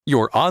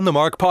Your On the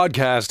Mark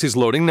podcast is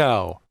loading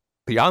now.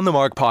 The On the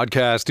Mark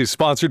podcast is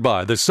sponsored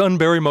by the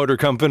Sunbury Motor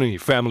Company,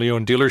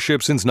 family-owned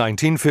dealership since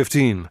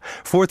 1915,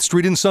 4th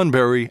Street in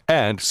Sunbury,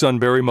 and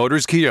Sunbury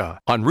Motors Kia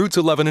on routes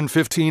 11 and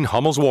 15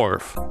 Hummel's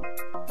Wharf.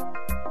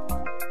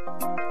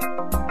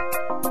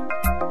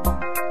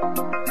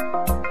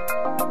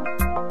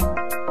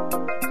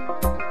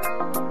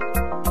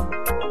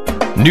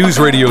 News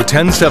Radio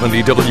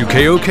 1070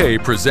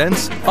 WKOK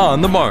presents On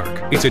the Mark.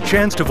 It's a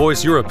chance to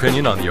voice your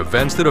opinion on the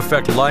events that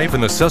affect life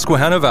in the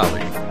Susquehanna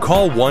Valley.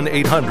 Call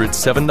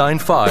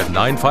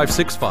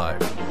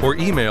 1-800-795-9565 or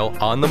email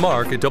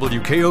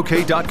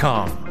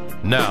onthemark@wkok.com.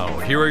 Now,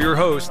 here are your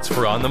hosts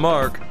for On the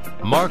Mark,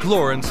 Mark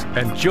Lawrence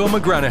and Joe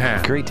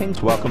McGranahan.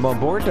 Greetings. Welcome on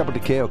board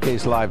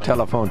WKOK's live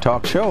telephone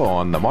talk show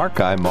On the Mark.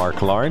 I'm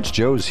Mark Lawrence.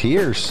 Joe's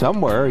here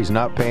somewhere. He's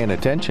not paying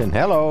attention.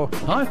 Hello.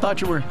 I thought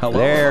you were. Hello.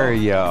 There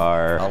you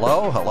are.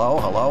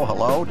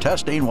 Hello.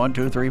 Testing 1,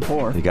 2, 3,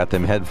 4. You got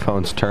them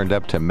headphones turned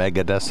up to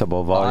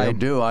megadecibel volume? I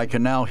do. I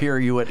can now hear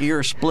you at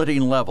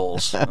ear-splitting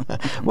levels.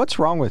 What's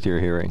wrong with your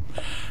hearing?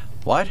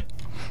 What?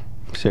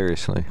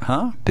 Seriously.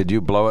 Huh? Did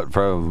you blow it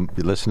from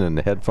listening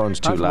to headphones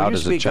too loud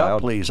as a speak child?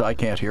 Up, please. I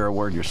can't hear a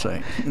word you're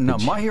saying. No,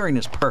 my hearing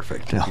is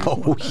perfect.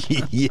 Oh,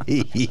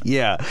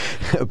 yeah.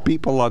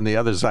 People on the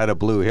other side of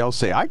Blue Hill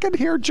say, I can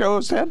hear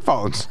Joe's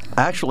headphones.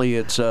 Actually,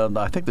 it's.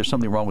 I think there's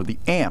something wrong with the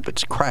amp.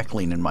 It's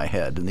crackling in my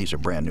head, and these are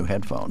brand new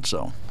headphones,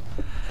 so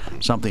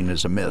something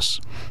is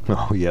amiss.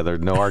 Oh, yeah, there's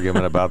no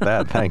argument about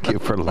that. Thank you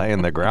for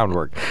laying the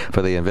groundwork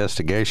for the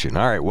investigation.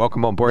 All right,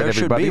 welcome on board,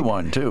 everybody. There should be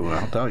one, too,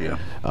 I'll tell you.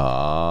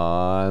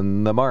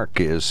 On the Mark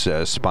is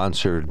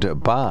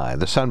sponsored by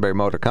the Sunbury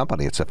Motor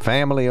Company. It's a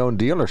family-owned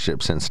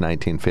dealership since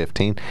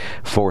 1915,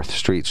 4th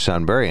Street,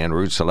 Sunbury, and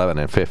routes 11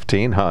 and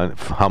 15,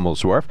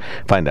 Hummel's Wharf.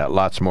 Find out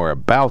lots more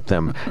about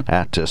them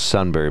at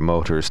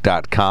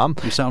sunburymotors.com.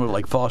 You sounded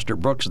like Foster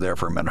Brooks there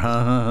for a minute.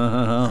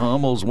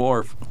 Hummel's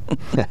Wharf.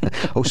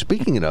 Oh,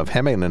 speaking of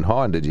hemming and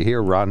hawing, did you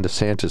hear Ron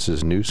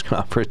DeSantis' news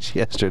conference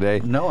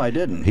yesterday? No, I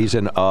didn't. He's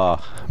in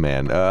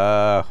man.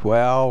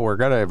 Well, we're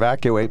going to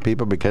evacuate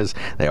people because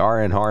they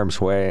are in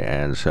harm's way,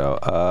 and so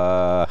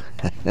I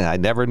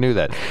never knew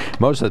that.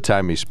 Most of the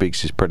time he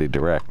speaks, he's pretty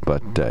direct,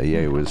 but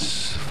yeah, he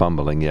was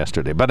fumbling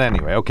yesterday. But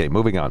anyway, okay,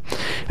 moving on.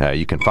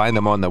 You can find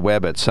them on the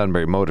web at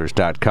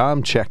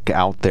sunburymotors.com. Check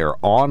out their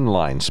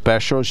online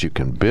specials. You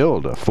can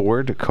build a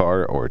Ford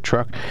car or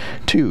truck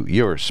to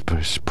your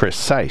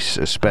precise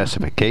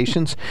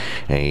specifications,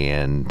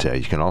 and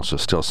you can also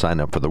still sign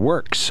up for the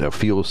Works, a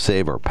fuel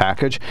saver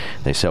package.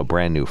 They sell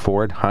brand new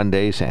Ford,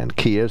 Hyundais, and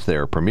Kias.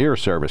 They're a premier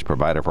service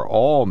provider for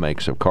all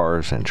makes of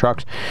cars and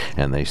trucks,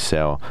 and they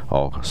sell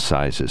all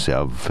sizes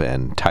of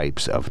and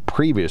types of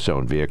previous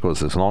owned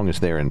vehicles as long as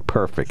they're in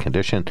perfect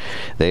condition.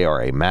 They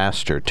are a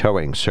master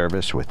towing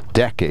service with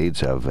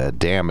decades of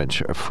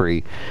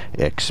damage-free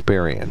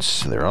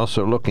experience. They're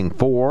also looking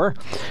for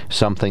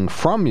something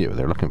from you.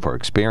 They're looking for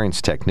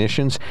experienced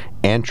technicians,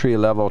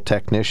 entry-level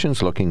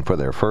technicians looking for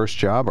their first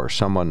job, or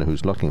someone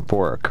who's looking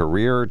for a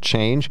career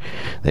change.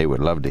 They would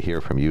love to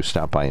hear from you.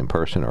 Stop by in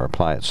person or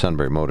apply at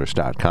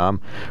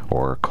sunburymotors.com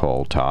or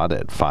call Todd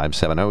at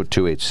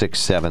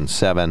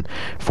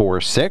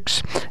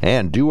 570-286-7746.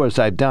 And do as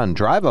I've done.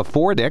 Drive a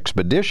Ford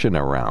Expedition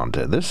around.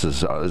 This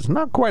is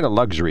not quite a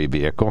luxury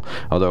vehicle,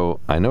 although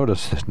I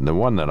noticed the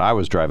one that I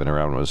was driving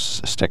around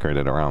was stickered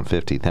at around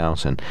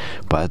 $50,000,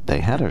 but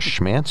they had a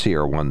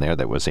schmancier one there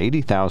that was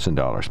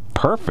 $80,000.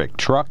 Perfect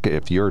truck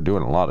if you're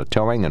doing a lot of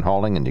towing and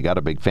hauling and you got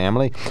a big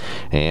family,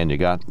 and you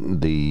got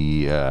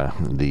the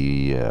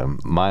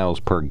miles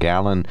per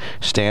gallon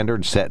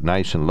standard set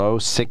nice and low,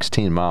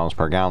 16 miles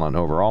per gallon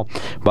overall.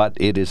 But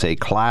it is a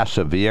class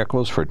of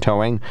vehicles for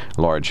towing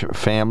large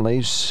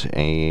families.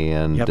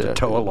 And you have to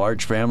tow a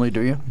large family,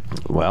 do you?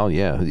 Well,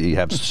 yeah. You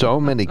have so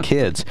many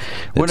kids.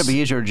 Wouldn't it be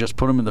easier to just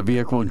put them in the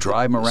vehicle and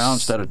drive them around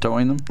instead of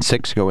towing them?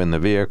 6 go in the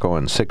vehicle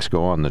and 6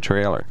 go on the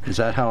trailer. Is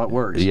that how it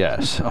works?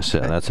 Yes. Okay. So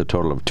that's a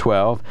total of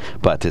 12.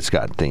 But it's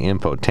got the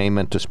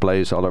infotainment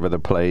displays all over the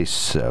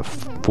place,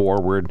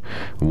 forward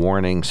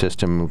warning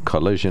system,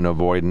 collision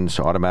avoidance,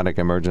 automatic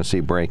emergency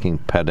braking,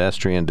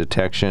 pedestrian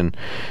detection,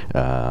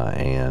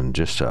 and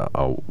just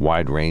a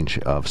wide range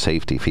of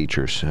safety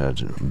features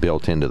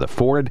built into the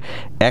Ford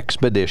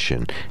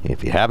Expedition.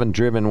 If you haven't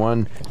driven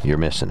one, you're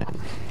missing it.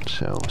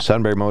 So,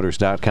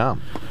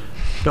 sunburymotors.com.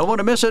 Don't want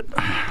to miss it.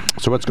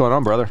 So what's going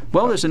on, brother?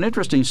 Well, there's an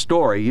interesting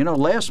story. You know,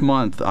 last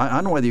month, I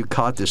don't know whether you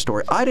caught this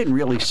story. I didn't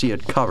really see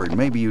it covered.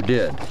 Maybe you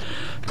did.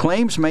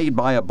 Claims made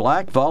by a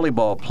black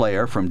volleyball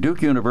player from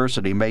Duke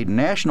University made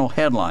national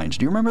headlines.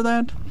 Do you remember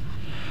that?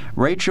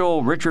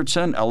 Rachel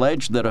Richardson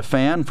alleged that a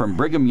fan from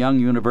Brigham Young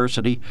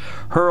University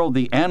hurled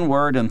the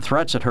N-word and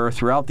threats at her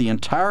throughout the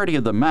entirety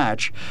of the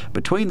match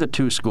between the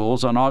two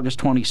schools on August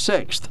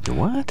 26th.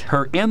 What?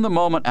 Her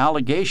in-the-moment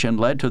allegation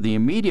led to the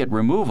immediate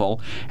removal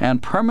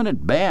and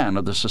permanent ban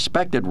of the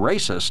suspected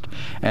racist,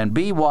 and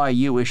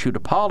BYU issued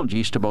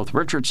apologies to both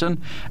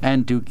Richardson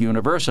and Duke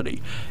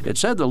University. It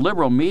said the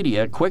liberal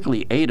media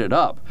quickly ate it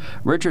up.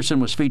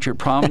 Richardson was featured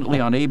prominently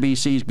on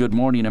ABC's Good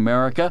Morning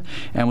America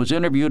and was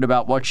interviewed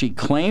about what she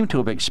claimed claimed to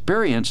have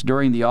experienced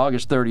during the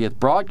August 30th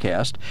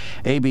broadcast.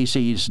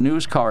 ABC's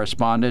news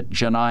correspondent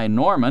Janai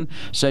Norman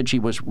said she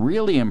was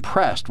really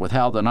impressed with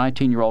how the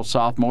 19-year-old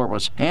sophomore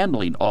was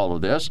handling all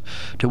of this,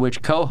 to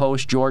which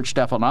co-host George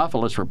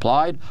Stephanopoulos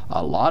replied,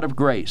 "A lot of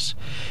grace."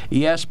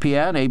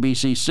 ESPN,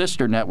 ABC's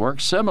sister network,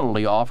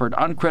 similarly offered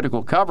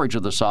uncritical coverage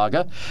of the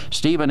saga.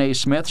 Stephen A.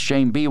 Smith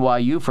shamed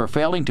BYU for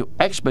failing to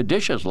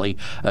expeditiously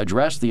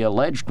address the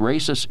alleged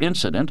racist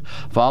incident,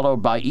 followed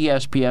by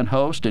ESPN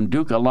host and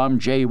Duke alum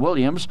Jay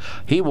Williams.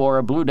 He wore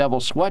a Blue Devil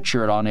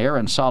sweatshirt on air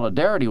in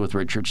solidarity with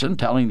Richardson,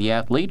 telling the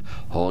athlete,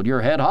 "Hold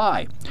your head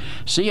high."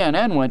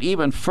 CNN went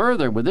even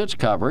further with its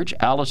coverage.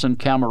 Allison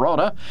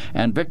Camerota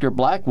and Victor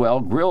Blackwell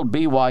grilled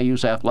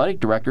BYU's athletic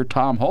director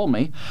Tom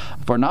Holmey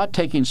for not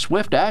taking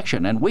swift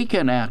action, and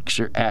weekend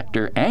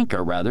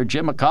anchor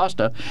Jim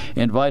Acosta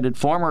invited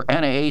former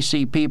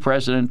NAACP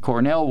President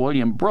Cornell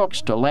William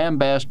Brooks to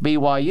lambast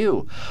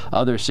BYU.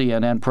 Other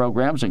CNN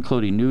programs,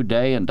 including New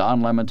Day and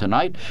Don Lemon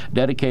Tonight,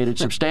 dedicated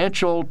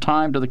substantial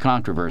time to the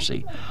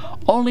controversy.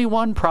 Only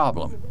one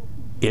problem: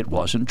 it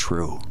wasn't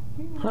true.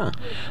 Huh.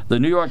 The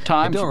New York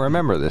Times. I don't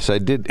remember this. I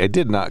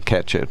did not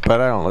catch it,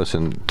 but I don't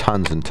listen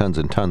tons and tons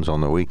and tons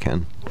on the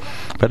weekend.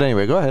 But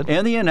anyway, go ahead.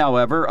 In the end,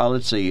 however,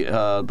 let's see.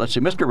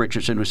 Mr.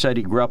 Richardson, who said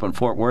he grew up in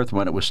Fort Worth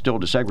when it was still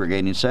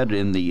desegregating, said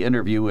in the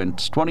interview, in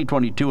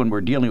 2022, and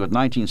we're dealing with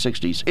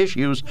 1960s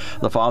issues.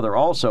 The father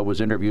also was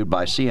interviewed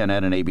by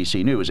CNN and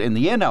ABC News. In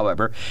the end,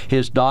 however,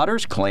 his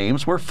daughter's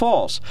claims were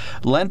false.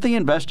 Lengthy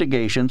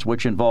investigations,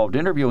 which involved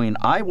interviewing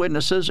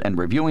eyewitnesses and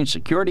reviewing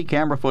security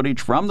camera footage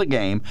from the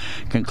game,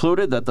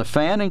 concluded that the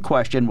fan in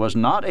question was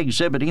not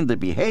exhibiting the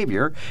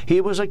behavior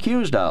he was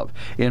accused of.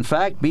 In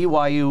fact,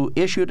 BYU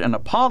issued an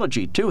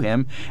apology to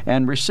him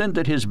and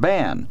rescinded his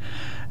ban.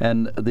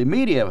 And the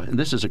media,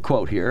 this is a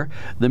quote here,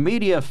 "The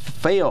media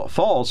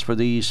falls for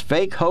these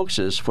fake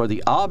hoaxes for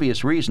the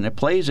obvious reason it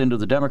plays into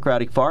the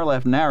Democratic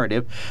far-left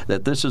narrative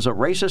that this is a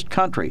racist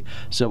country,"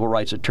 civil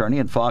rights attorney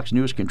and Fox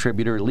News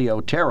contributor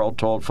Leo Terrell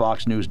told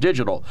Fox News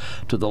Digital.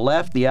 "To the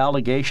left, the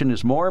allegation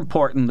is more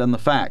important than the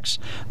facts.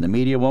 The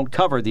media won't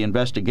cover the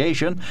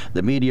investigation.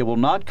 The media will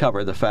not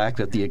cover the fact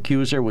that the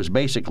accuser was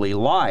basically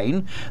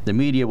lying. The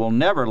media will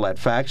never let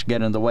facts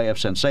get in the way of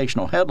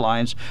sensational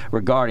headlines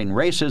regarding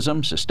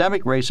racism,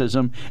 systemic racism,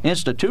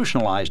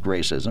 institutionalized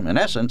racism. In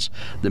essence,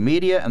 the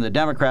media and the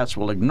Democrats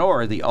will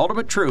ignore the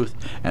ultimate truth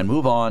and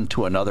move on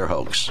to another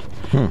hoax."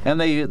 And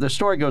the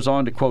story goes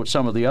on to quote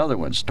some of the other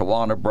ones.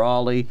 Tawana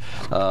Brawley,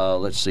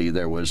 let's see,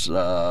 there was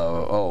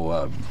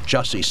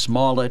Jussie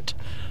Smollett.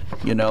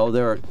 You know,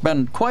 there have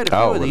been quite a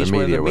few of these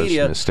where the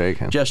media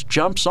just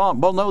jumps on.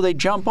 Well, no, they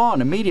jump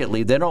on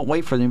immediately. They don't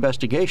wait for the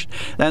investigation.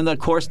 And, of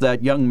course,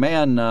 that young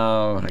man...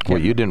 well,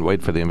 you didn't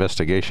wait for the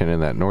investigation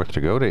in that North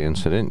Dakota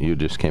incident. You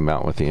just came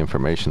out with the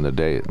information the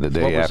day after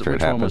it happened.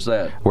 Which one was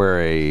that? Where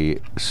a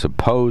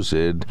supposed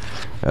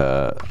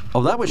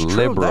that was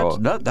true. Liberal...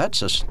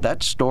 That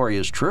story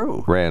is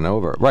true. Ran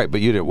over. Right,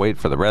 but you didn't wait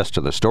for the rest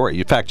of the story.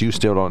 In fact, you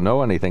still don't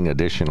know anything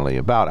additionally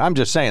about it. I'm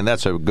just saying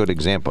that's a good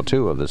example,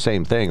 too, of the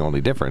same thing,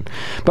 only different.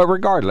 But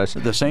regardless,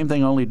 the same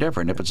thing, only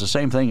different. If it's the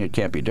same thing, it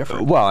can't be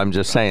different. Well, I'm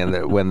just saying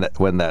that when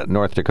that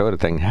North Dakota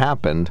thing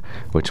happened,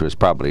 which was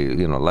probably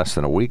less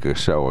than a week or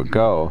so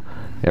ago,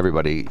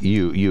 everybody,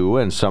 you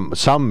and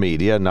some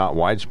media, not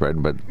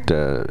widespread, but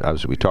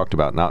as we talked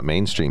about, not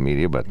mainstream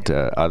media, but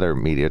other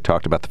media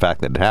talked about the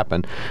fact that it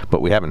happened.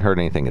 But we haven't heard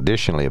anything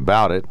additionally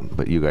about it.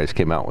 But you guys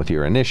came out with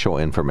your initial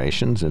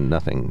informations and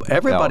nothing.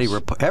 Everybody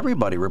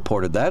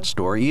reported that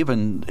story.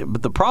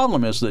 But the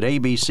problem is that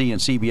ABC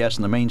and CBS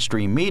and the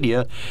mainstream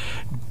media,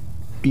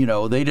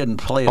 they didn't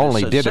play it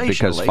only did it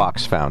because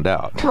Fox found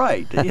out.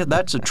 Right. Yeah,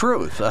 that's the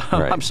truth.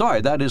 Right. I'm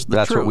sorry, that is the truth.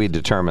 That's truth. what we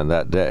determined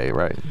that day,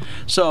 right?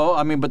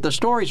 So, but the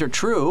stories are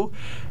true,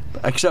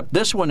 except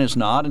this one is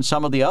not, and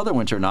some of the other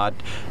ones are not.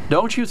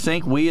 Don't you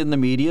think we in the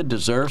media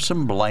deserve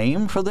some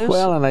blame for this?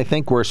 Well, and I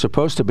think we're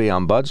supposed to be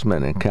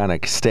ombudsmen and kind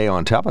of stay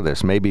on top of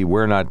this. Maybe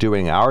we're not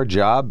doing our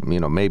job.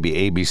 Maybe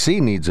ABC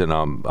needs an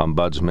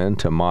ombudsman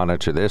to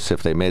monitor this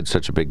if they made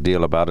such a big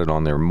deal about it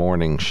on their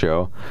morning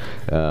show.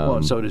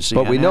 Well, so did CNN.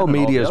 But we know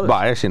media is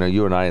biased.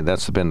 You and I,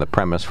 that's been the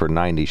premise for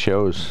 90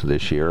 shows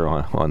this year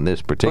on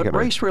this particular but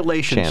race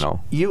relations,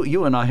 channel.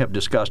 You and I have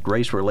discussed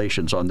race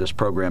relations on this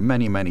program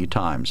many, many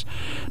times.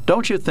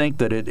 Don't you think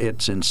that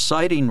it's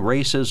inciting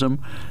racism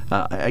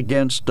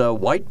against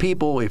white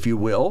people, if you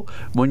will,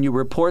 when you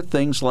report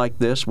things like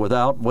this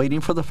without waiting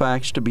for the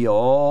facts to be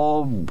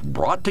all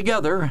brought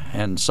together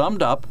and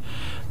summed up,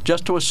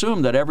 just to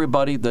assume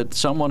that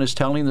someone is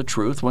telling the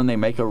truth when they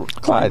make a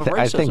claim of racism?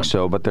 I think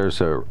so, but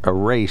there's a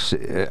race.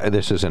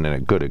 This isn't a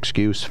good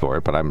excuse for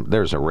it, but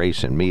there's a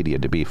race in media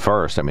to be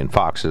first.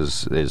 Fox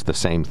is the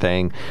same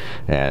thing.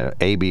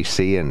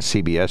 ABC and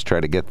CBS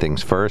try to get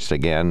things first.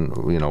 Again,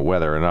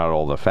 whether or not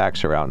all the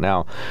facts are out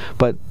now.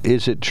 But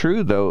is it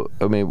true, though?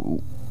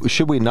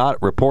 Should we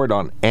not report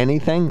on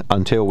anything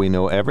until we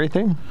know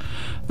everything?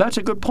 That's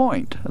a good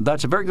point.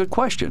 That's a very good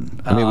question.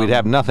 We'd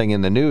have nothing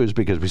in the news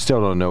because we still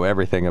don't know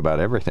everything about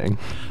everything.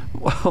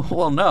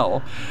 Well,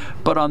 no.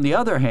 But on the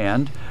other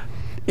hand,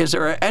 is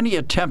there any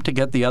attempt to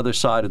get the other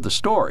side of the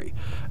story?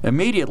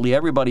 Immediately,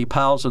 everybody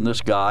piles on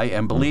this guy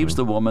and believes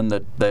the woman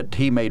that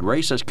he made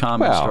racist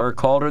comments to her,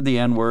 called her the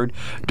N-word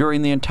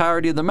during the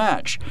entirety of the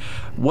match.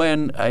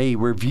 When a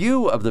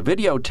review of the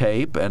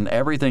videotape and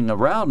everything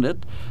around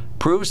it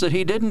proves that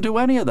he didn't do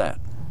any of that.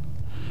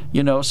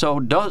 You know, so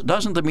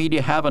doesn't the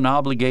media have an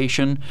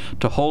obligation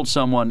to hold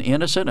someone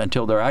innocent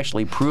until they're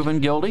actually proven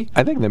guilty?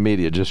 I think the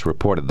media just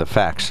reported the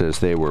facts as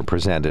they were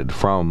presented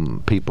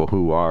from people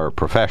who are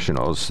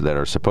professionals that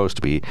are supposed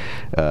to be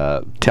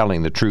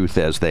telling the truth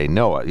as they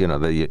know it. You know,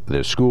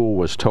 the school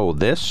was told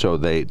this, so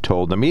they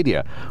told the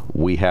media,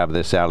 we have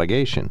this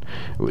allegation.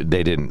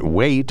 They didn't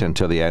wait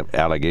until the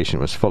allegation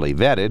was fully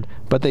vetted,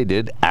 but they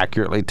did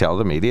accurately tell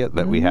the media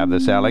that we have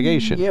this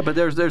allegation. Yeah, but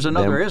there's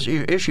another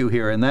issue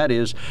here, and that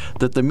is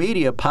that the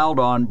media piled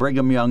on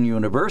Brigham Young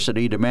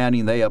University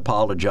demanding they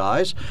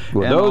apologize.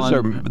 Well,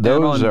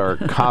 those are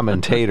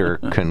commentator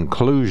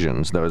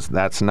conclusions.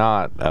 That's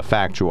not a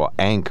factual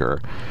anchor.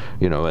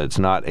 You know, it's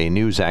not a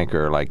news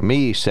anchor like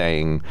me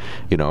saying,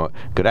 you know,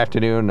 good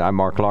afternoon, I'm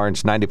Mark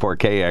Lawrence,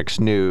 94KX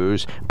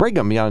News.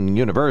 Brigham Young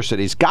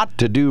University's got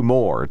to do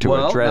more to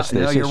address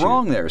this issue. You're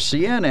wrong there.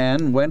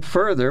 CNN went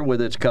further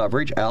with its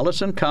coverage.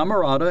 Allison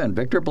Camerata and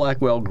Victor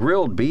Blackwell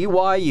grilled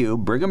BYU,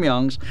 Brigham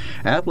Young's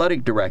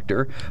athletic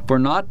director, for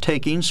not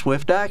taking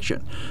swift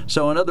action.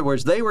 So in other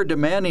words, they were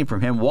demanding from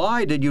him,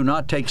 why did you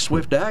not take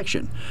swift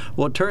action?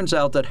 Well, it turns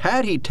out that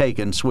had he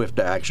taken swift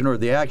action, or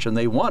the action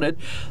they wanted,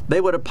 they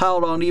would have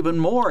piled on even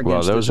more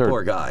against this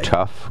poor guy. Well, those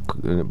are tough,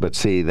 but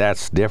see,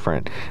 that's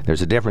different.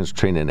 There's a difference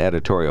between an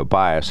editorial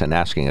bias and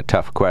asking a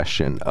tough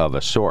question of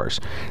a source.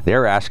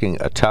 They're asking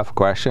a tough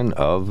question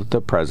of the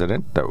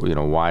president, that, you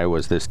know, why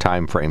was this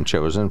time frame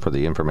chosen for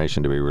the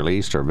information to be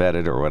released or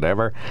vetted or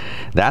whatever?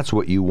 That's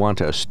what you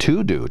want us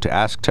to do, to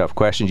ask tough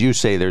questions. You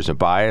say there's a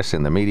bias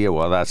in the media.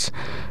 Well, that's,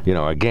 you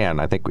know, again,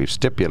 I think we've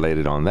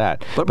stipulated on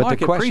that. But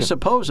Mark, it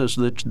presupposes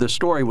that the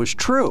story was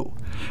true.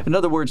 In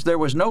other words, there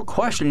was no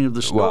questioning of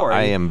the story. Well,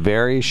 I am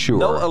very sure.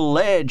 No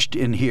alleged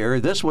in here.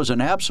 This was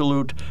an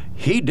absolute,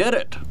 he did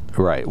it.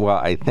 Right. Well,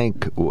 I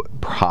think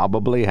what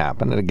probably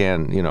happened, and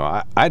again, you know,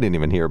 I didn't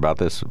even hear about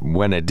this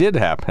when it did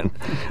happen,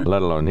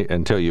 let alone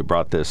until you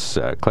brought this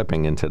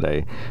clipping in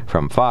today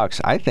from Fox.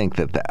 I think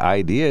that the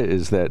idea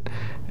is that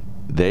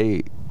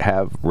they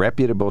have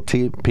reputable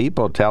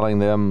people telling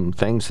them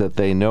things that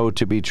they know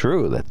to be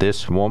true, that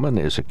this woman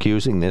is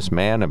accusing this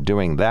man of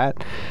doing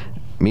that.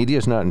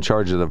 Media's not in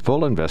charge of the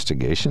full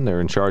investigation.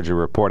 They're in charge of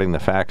reporting the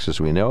facts as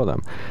we know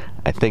them.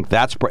 I think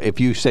that's, if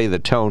you say the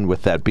tone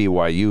with that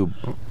BYU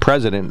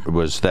president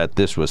was that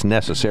this was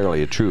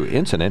necessarily a true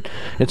incident,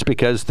 it's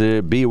because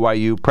the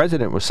BYU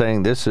president was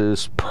saying this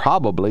is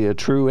probably a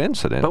true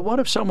incident. But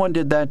what if someone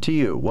did that to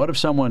you? What if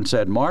someone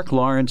said, Mark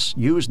Lawrence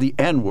used the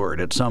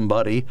N-word at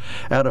somebody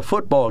at a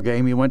football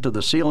game? He went to the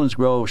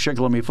Selinsgrove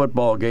Shikellamy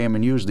football game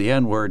and used the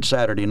N-word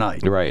Saturday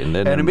night. Right.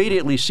 And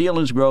immediately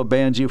Selinsgrove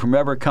bans you from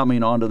ever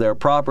coming onto their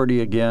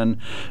property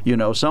again. You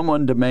know,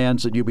 someone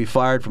demands that you be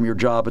fired from your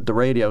job at the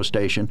radio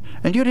station.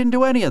 And you didn't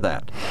do any of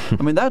that.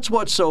 I mean, that's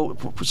what's so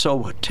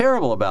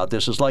terrible about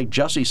this, is like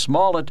Jussie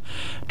Smollett,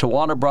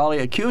 Tawana Brawley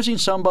accusing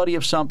somebody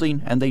of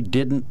something and they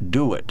didn't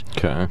do it.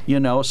 Okay. You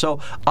know, so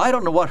I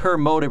don't know what her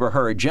motive or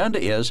her agenda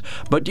is,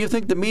 but do you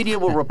think the media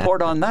will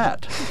report on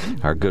that?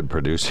 Our good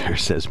producer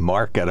says,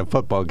 Mark at a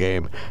football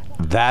game,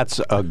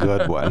 that's a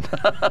good one.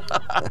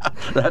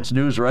 That's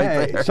news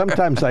right there.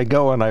 Sometimes I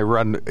go and I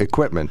run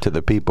equipment to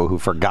the people who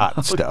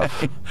forgot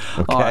stuff.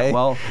 Okay. All right,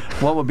 well,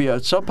 what would be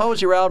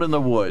suppose you're out in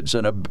the woods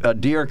and a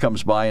deer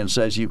comes by and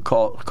says you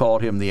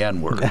called him the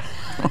N-word.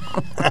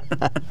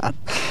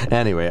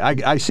 Anyway,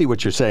 I see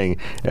what you're saying.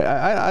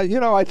 I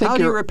think how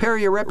do you repair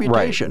your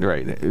reputation?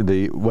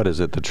 Right. What is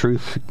it? The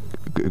truth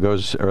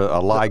goes, or a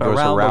lie goes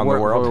around the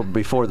world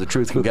before the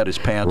truth can get his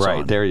pants on.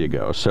 Right. There you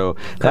go. So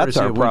that's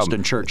our problem.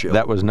 Winston Churchill.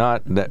 That was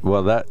not that.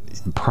 Well, that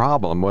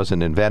problem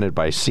wasn't invented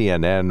by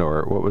CNN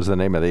or what was the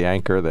name of the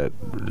anchor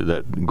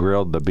that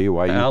grilled the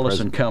BYU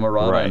Allison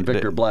Camerata and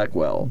Victor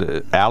Blackwell.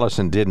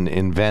 Allison didn't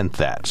invent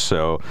that.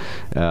 So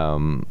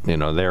you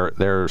know,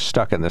 they're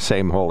stuck in the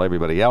same hole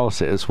everybody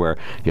else is, where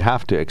you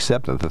have to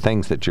accept that the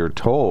things that you're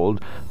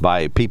told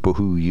by people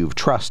who you've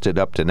trusted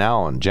up to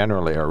now and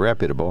generally are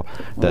reputable,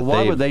 that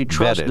why would they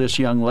trust this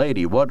young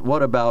lady?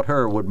 What about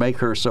her would make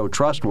her so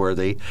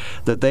trustworthy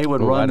that they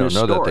would run this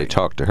story? I don't know that they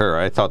talked to her.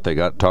 I thought they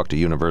talked to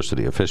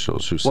university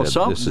officials who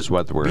said this is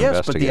what we're investigating.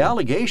 Yes, but the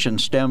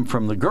allegations stem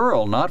from the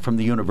girl, not from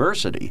the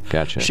university.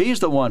 Gotcha. She's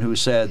the one who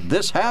said,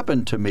 this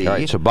happened to me. All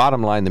right, so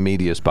bottom line, the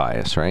media's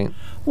bias, right?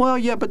 Well,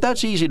 yeah, but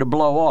that's easy to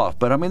blow off.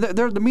 But, I mean,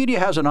 the media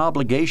has an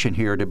obligation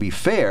here to be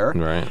fair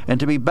and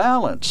to be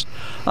balanced.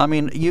 I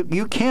mean,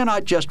 you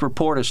cannot just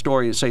report a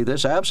story and say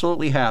this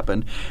absolutely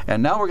happened,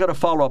 and now we're going to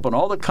follow up on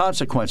all the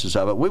consequences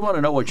of it. We want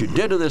to know what you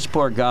did to this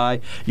poor guy.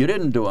 You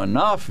didn't do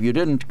enough.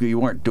 You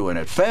weren't doing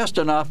it fast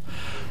enough.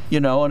 You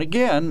know, and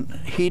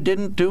again, he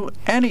didn't do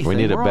anything We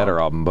need wrong. a better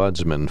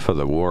ombudsman for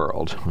the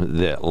world.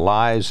 The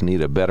lies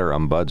need a better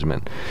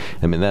ombudsman.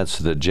 I mean, that's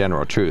the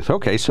general truth.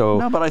 Okay, so...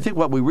 No, but I think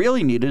what we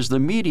really need is the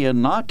media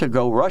not to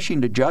go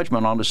rushing to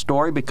judgment on a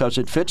story because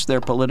it fits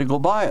their political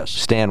bias.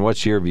 Stan,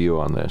 what's your view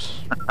on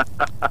this?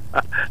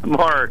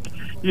 Mark,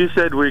 you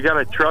said we got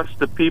to trust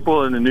the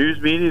people in the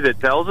news media that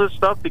tells us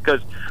stuff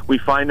because we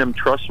find them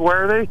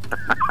trustworthy.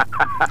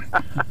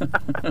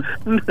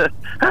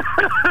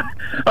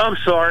 I'm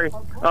sorry.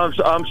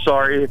 I'm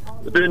sorry.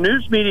 The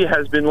news media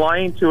has been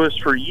lying to us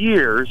for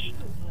years,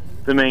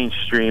 the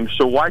mainstream,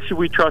 so why should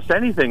we trust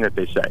anything that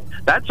they say?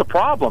 That's a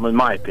problem, in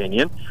my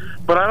opinion,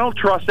 but I don't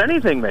trust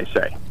anything they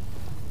say.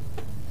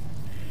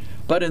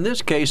 But in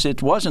this case,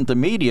 it wasn't the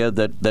media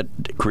that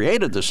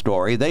created the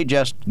story. They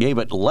just gave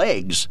it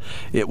legs.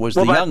 It was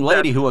the young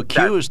lady who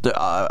accused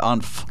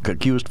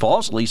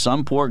falsely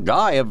some poor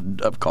guy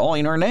of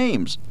calling her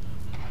names.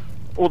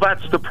 Well,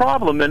 that's the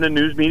problem. Then the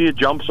news media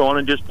jumps on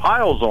and just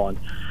piles on,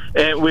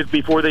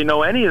 before they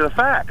know any of the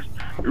facts.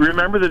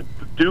 Remember the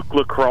Duke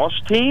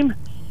lacrosse team?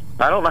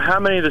 I don't know how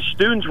many of the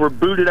students were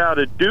booted out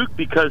of Duke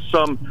because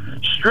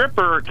some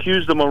stripper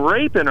accused them of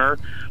raping her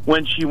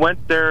when she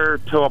went there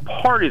to a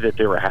party that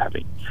they were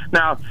having.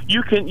 Now,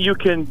 you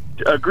can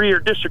agree or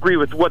disagree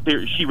with what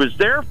she was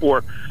there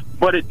for,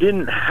 but it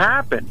didn't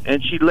happen,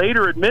 and she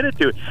later admitted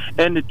to it.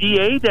 And the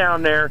DA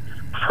down there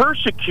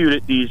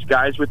persecuted these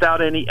guys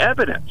without any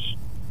evidence.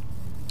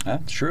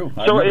 That's true.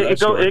 So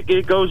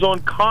it goes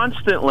on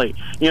constantly.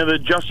 You know, the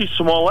Jussie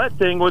Smollett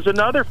thing was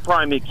another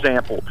prime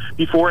example.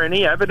 Before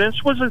any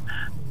evidence was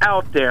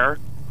out there,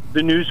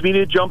 the news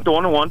media jumped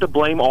on and wanted to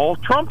blame all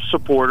Trump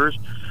supporters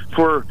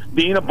for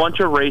being a bunch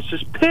of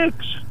racist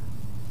pigs.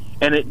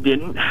 And it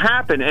didn't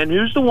happen. And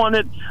who's the one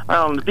that, I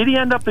don't know, did he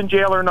end up in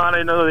jail or not?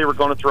 I know they were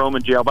going to throw him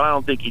in jail, but I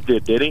don't think he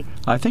did he?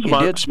 I think he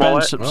did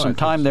spend some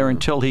time there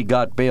until he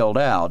got bailed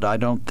out. I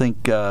don't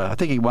think, I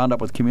think he wound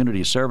up with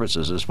community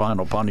services as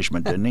final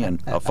punishment, didn't he?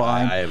 And a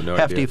fine, I have no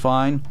hefty idea.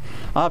 fine.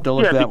 I'll have to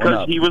look that one up. Yeah,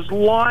 because he was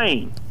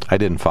lying. I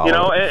didn't follow You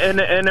know,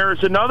 it. and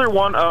there's another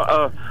one,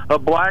 a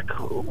black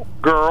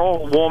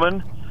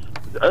woman,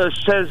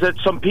 says that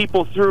some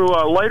people threw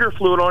lighter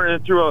fluid on her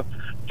and threw a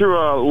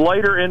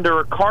lighter into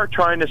her car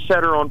trying to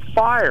set her on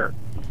fire.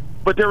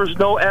 But there was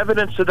no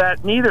evidence of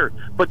that neither.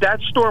 But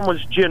that storm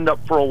was ginned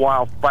up for a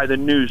while by the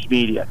news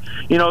media.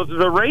 You know,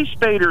 the race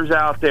baiters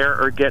out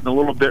there are getting a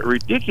little bit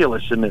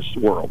ridiculous in this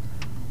world.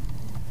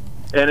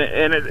 And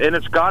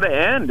it's got to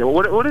end.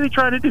 What are they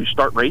trying to do,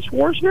 start race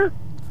wars here?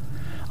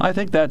 I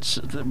think that's,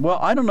 well,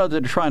 I don't know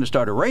that they're trying to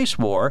start a race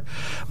war,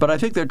 but I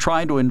think they're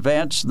trying to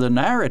advance the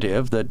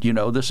narrative that, you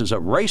know, this is a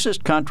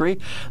racist country,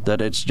 that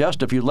it's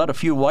just if you let a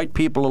few white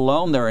people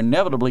alone, they're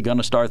inevitably going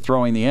to start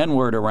throwing the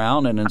N-word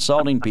around and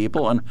insulting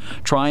people and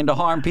trying to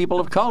harm people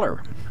of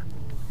color.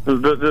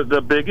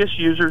 The biggest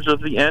users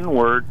of the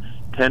N-word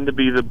tend to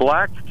be the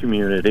black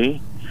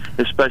community,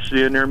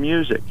 especially in their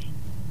music.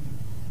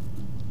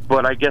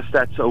 But I guess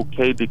that's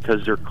okay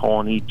because they're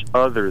calling each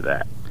other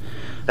that.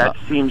 That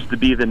seems to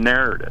be the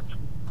narrative.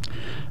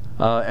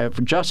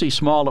 Jussie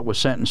Smollett was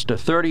sentenced to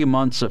 30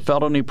 months of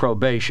felony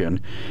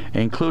probation,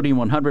 including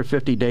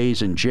 150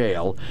 days in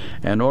jail,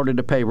 in order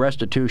to pay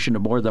restitution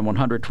of more than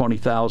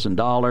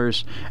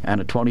 $120,000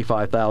 and a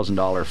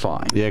 $25,000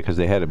 fine. Yeah, because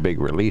they had a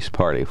big release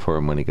party for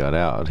him when he got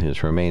out.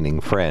 His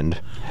remaining friend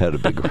had a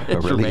big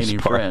release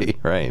party.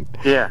 Right.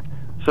 Yeah.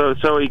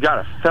 So he got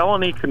a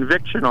felony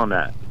conviction on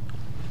that.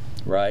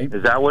 Right.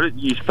 Is that what it?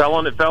 He's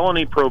felony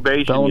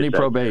probation. Felony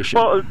probation.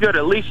 Well, good.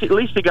 At least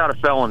he got a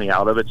felony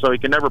out of it, so he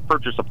can never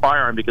purchase a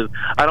firearm. Because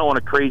I don't want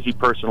a crazy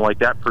person like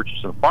that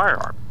purchasing a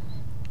firearm.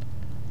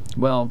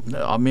 Well,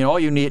 I mean, all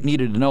you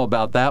needed to know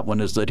about that one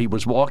is that he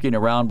was walking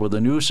around with a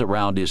noose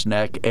around his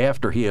neck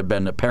after he had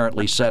been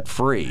apparently set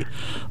free.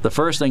 The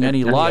first thing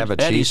any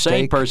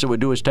sane person would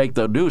do is take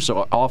the noose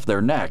off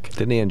their neck.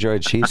 Didn't he enjoy a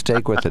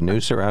cheesesteak with a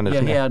noose around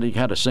his neck? He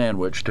had a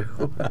sandwich,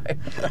 too.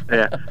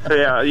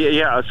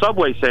 Yeah, a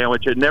Subway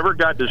sandwich. It never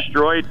got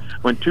destroyed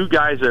when two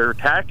guys are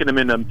attacking him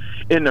in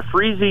the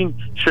freezing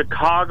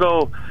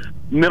Chicago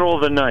middle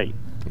of the night.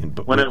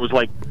 When it was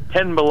like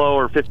 10 below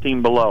or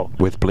 15 below.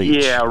 With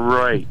bleach. Yeah,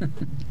 right.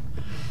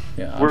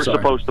 We're sorry.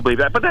 supposed to believe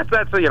that, but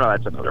that's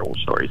another whole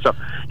story. So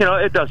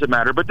it doesn't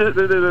matter. But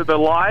the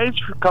lies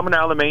coming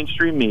out of the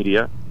mainstream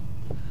media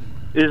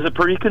is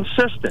pretty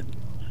consistent.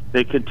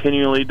 They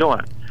continually do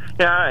it.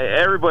 Yeah,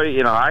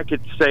 everybody. I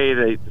could say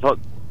they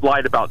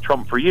lied about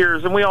Trump for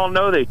years, and we all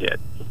know they did.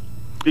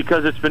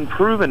 Because it's been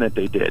proven that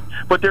they did.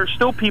 But there's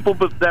still people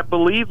that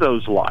believe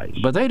those lies.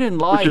 But they didn't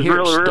lie here.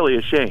 Which is here. really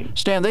a shame.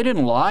 Stan, they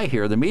didn't lie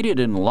here. The media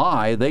didn't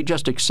lie. They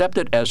just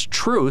accepted as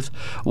truth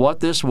what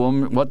this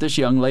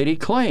young lady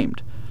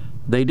claimed.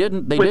 They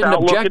didn't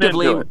Without looking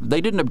into it.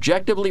 They didn't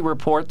objectively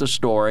report the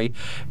story,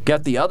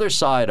 get the other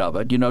side of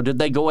it. Did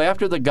they go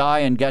after the guy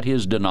and get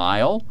his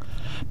denial?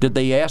 Did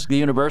they ask the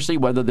university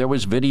whether there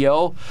was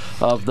video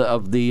of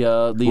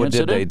the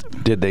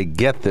incident? Did they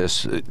get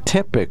this?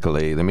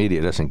 Typically, the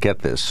media doesn't get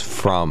this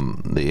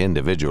from the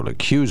individual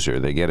accuser.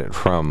 They get it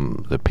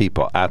from the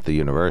people at the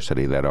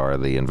university that are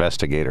the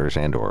investigators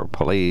and or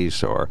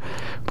police or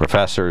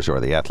professors or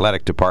the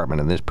athletic department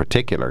in this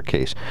particular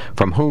case.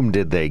 From whom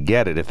did they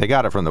get it? If they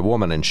got it from the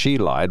woman and she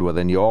lied, well,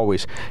 then you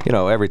always,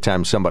 every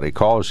time somebody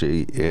calls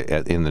you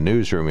in the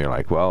newsroom, you're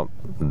like, well,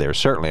 there's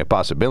certainly a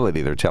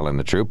possibility they're telling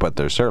the truth, but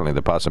there's certainly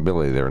the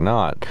possibility they're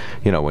not,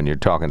 when you're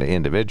talking to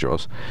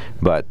individuals.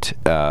 But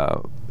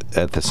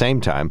at the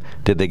same time,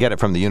 did they get it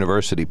from the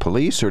university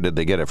police or did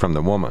they get it from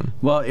the woman?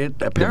 Well,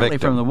 apparently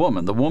from the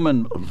woman. The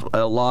woman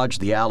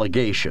lodged the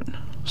allegation.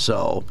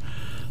 So,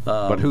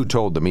 but who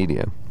told the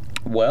media?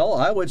 Well,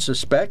 I would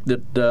suspect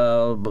that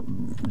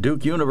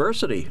Duke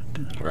University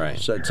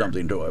said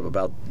something to him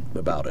about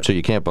it. So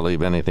you can't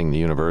believe anything the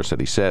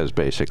university says,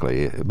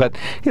 basically. But,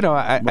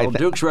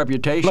 Duke's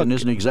reputation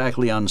isn't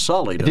exactly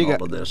unsullied in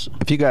all of this.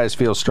 If you guys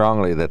feel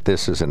strongly that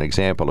this is an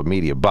example of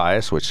media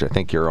bias, which I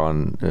think you're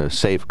on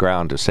safe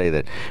ground to say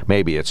that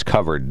maybe it's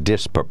covered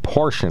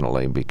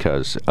disproportionately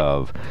because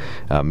of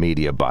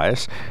media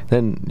bias,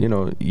 then,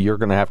 you're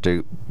going to have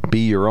to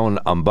be your own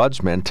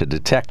ombudsman to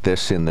detect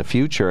this in the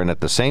future. And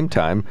at the same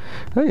time,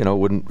 it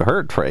wouldn't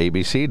hurt for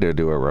ABC to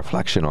do a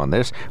reflection on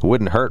this. It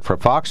wouldn't hurt for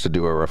Fox to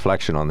do a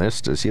reflection on this,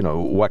 to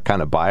what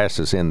kind of bias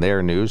is in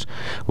their news,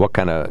 what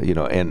kind of,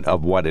 and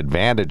of what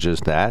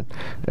advantages that.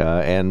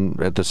 And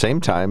at the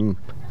same time,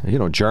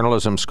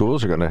 journalism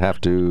schools are going to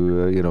have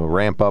to,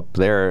 ramp up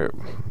their,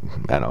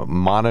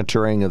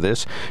 monitoring of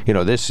this.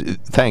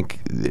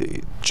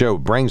 Joe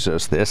brings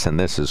us this, and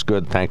this is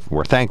good.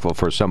 We're thankful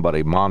for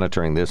somebody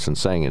monitoring this and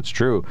saying it's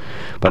true.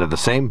 But at the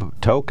same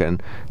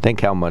token, think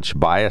how much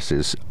bias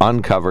is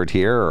uncovered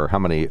here, or how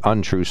many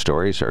untrue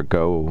stories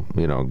go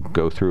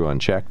through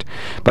unchecked.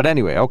 But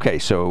anyway, okay,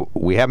 so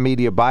we have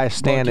media bias.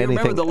 Stan, do you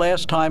anything? Remember the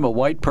last time a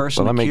white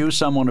person accused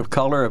someone of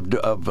color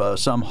of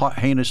some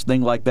heinous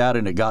thing like that,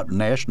 and it got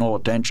national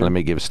attention? Let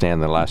me give Stan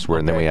the last word,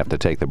 and then we have to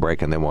take the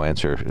break, and then we'll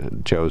answer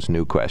Joe's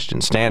new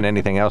question. Stan,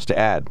 anything else to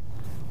add?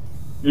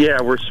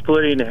 Yeah, we're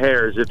splitting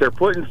hairs. If they're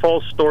putting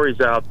false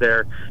stories out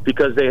there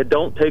because they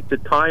don't take the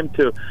time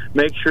to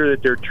make sure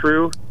that they're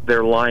true,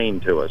 they're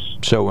lying to us.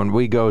 So when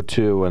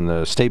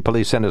the state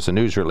police sent us a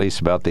news release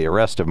about the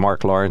arrest of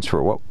Mark Lawrence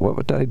for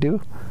what did I do?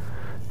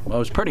 Well, it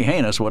was pretty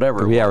heinous,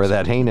 whatever it was. Yeah, or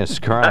that heinous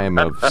crime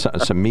of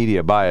some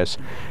media bias.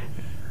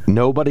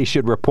 Nobody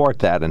should report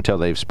that until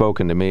they've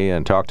spoken to me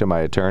and talked to my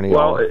attorney.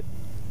 Well,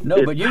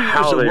 but you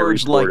use the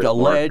words like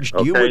alleged.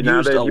 Okay, you would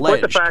use you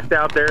alleged. Put the fact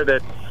out there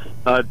that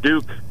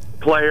Duke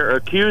player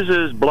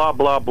accuses blah,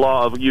 blah,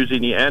 blah of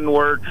using the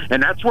N-word,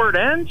 and that's where it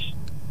ends?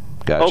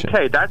 Gotcha.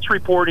 Okay, that's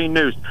reporting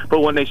news. But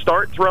when they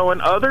start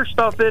throwing other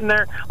stuff in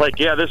there, like,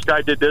 yeah, this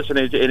guy did this, and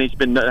he's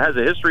has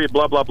a history of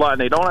blah, blah, blah,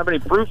 and they don't have any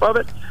proof of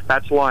it,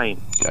 that's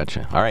lying.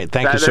 Gotcha. All right,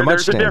 thank you so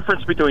much, Stan. There's a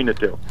difference between the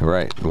two.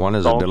 Right. One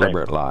is a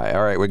deliberate lie.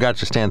 All right, we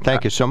got you, Stan.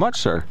 Thank you so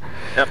much, sir.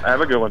 Yep, have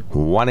a good one.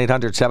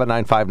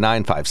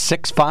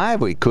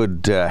 1-800-795-9565. We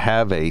could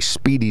have a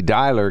speedy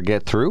dialer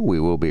get through. We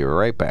will be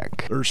right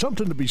back. There's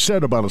something to be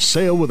said about a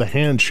sale with a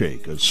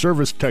handshake. A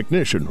service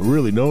technician who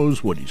really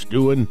knows what he's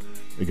doing.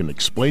 They can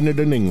explain it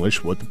in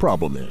English what the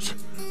problem is.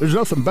 There's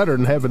nothing better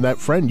than having that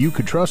friend you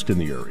could trust in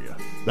the area.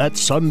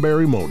 That's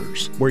Sunbury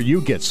Motors, where you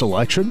get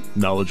selection,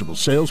 knowledgeable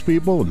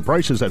salespeople, and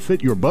prices that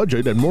fit your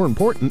budget, and more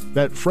important,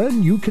 that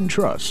friend you can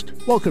trust.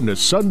 Welcome to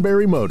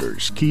Sunbury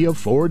Motors, Kia,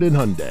 Ford, and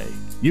Hyundai.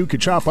 You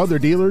could shop other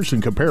dealers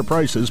and compare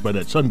prices, but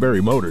at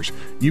Sunbury Motors,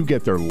 you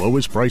get their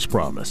lowest price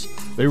promise.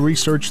 They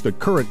research the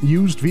current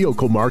used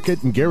vehicle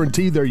market and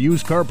guarantee their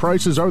used car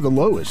prices are the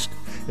lowest.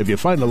 If you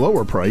find a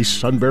lower price,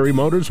 Sunbury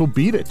Motors will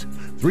beat it.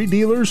 3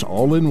 dealers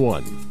all in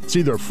one.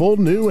 See their full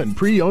new and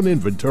pre-owned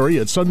inventory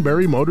at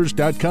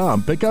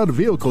sunburymotors.com. Pick out a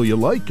vehicle you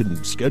like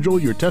and schedule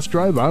your test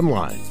drive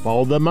online.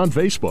 Follow them on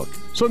Facebook.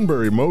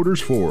 Sunbury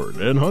Motors Ford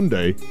and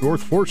Hyundai,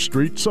 North 4th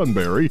Street,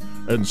 Sunbury,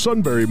 and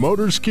Sunbury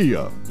Motors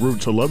Kia,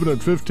 routes 11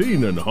 and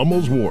 15 in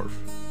Hummel's Wharf.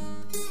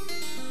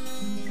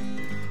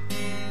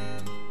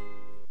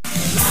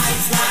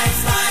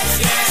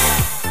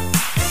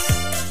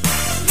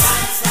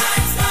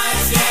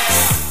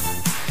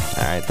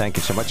 All right, thank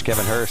you so much,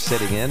 Kevin Hurst,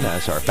 sitting in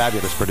as our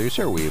fabulous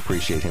producer. We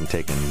appreciate him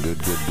taking good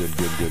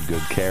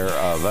care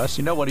of us.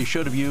 You know what he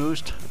should have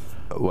used?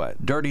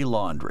 What? Dirty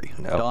laundry.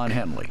 No. Don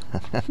Henley.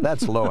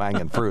 That's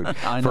low-hanging fruit.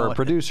 For a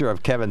producer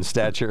of Kevin's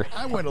stature.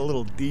 I went a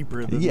little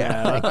deeper than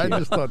that. I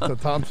just thought the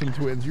Thompson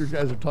twins, you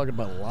guys are talking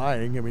about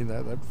lying. I mean,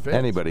 that fits.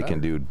 Anybody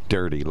can do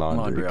dirty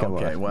laundry. Come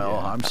okay, on. well,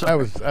 yeah. I'm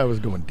sorry. I was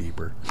going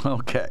deeper.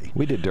 Okay.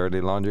 We did dirty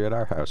laundry at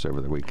our house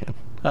over the weekend.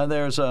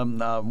 There's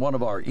one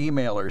of our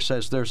emailers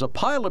says there's a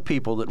pile of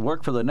people that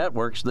work for the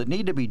networks that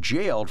need to be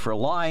jailed for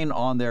lying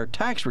on their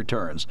tax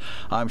returns.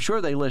 I'm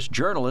sure they list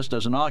journalist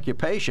as an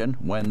occupation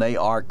when they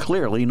are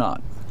clearly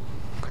not.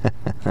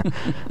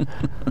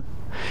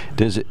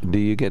 Do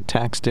you get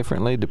taxed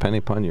differently depending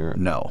upon your...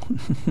 No.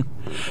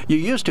 You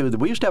used to.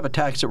 We used to have a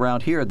tax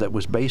around here that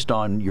was based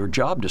on your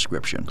job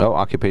description. Oh,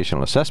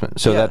 occupational assessment.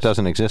 So that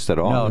doesn't exist at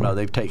all? No,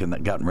 they've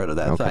gotten rid of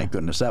that. Okay. Thank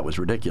goodness. That was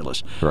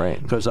ridiculous.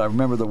 Right. Because I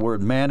remember the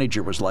word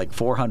manager was like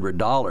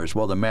 $400.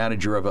 Well, the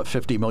manager of a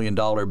 $50 million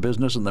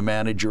business and the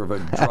manager of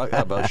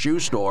a shoe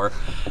store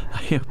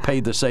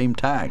paid the same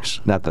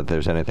tax. Not that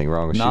there's anything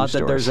wrong with shoe stores. Not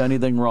that there's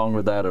anything wrong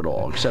with that at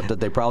all, except that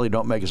they probably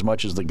don't make as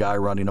much as the guy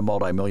running a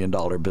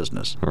multi-million-dollar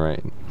business.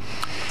 Right.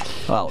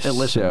 Well,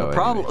 listen,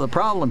 the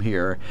problem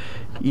here,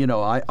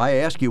 I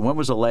ask you, when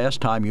was the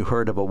last time you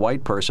heard of a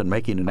white person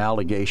making an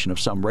allegation of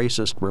some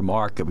racist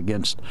remark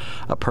against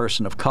a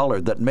person of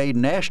color that made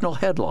national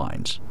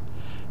headlines?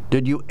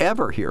 Did you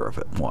ever hear of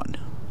it, one?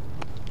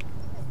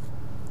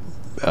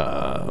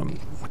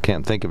 I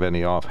can't think of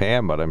any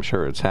offhand, but I'm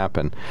sure it's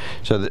happened.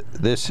 So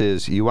this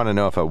is, you want to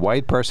know if a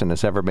white person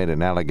has ever made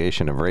an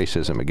allegation of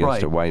racism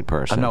against a white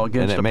person. No,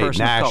 against a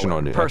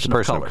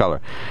person of color.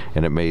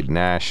 And it made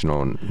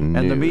national news.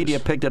 And the media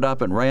picked it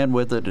up and ran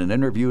with it and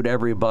interviewed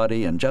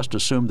everybody and just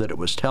assumed that it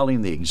was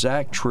telling the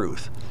exact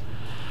truth.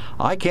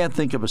 I can't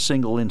think of a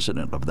single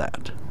incident of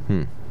that.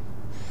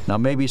 Now,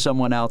 maybe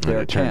someone out there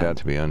can. It turned out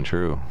to be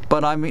untrue.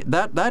 But I mean,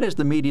 that is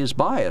the media's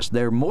bias.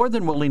 They're more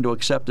than willing to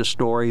accept a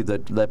story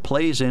that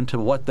plays into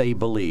what they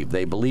believe.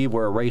 They believe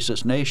we're a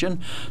racist nation,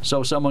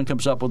 so someone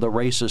comes up with a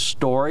racist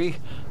story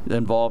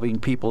involving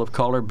people of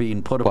color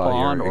being put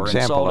upon or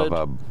insulted.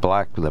 Your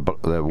example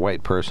of the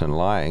white person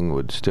lying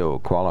would still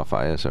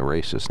qualify as a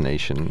racist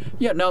nation.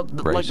 Yeah, now,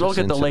 look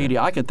at the lady.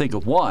 I can think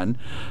of one,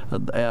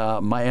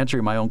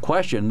 answering my own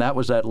question. That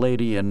was that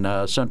lady in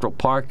Central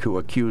Park who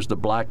accused the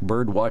black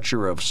bird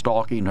watcher of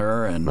stalking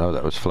her, and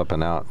that was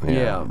flipping out.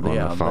 On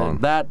the phone.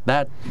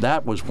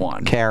 That was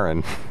one.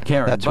 Karen.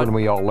 That's when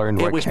we all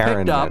learned what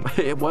Karen meant.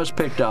 It was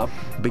picked up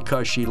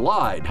because she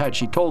lied. Had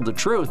she told the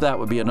truth, that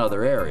would be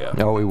another area.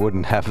 No, we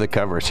wouldn't have the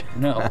coverage.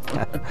 No.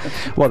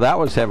 Well, that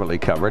was heavily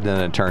covered,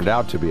 and it turned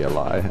out to be a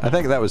lie. I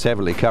think that was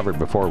heavily covered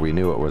before we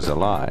knew it was a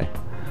lie.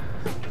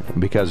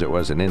 Because it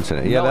was an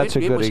incident. Yeah, that's a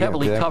good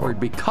example. It was heavily covered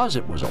because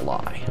it was a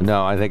lie.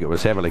 No, I think it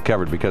was heavily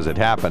covered because it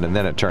happened, and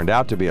then it turned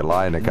out to be a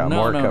lie, and it got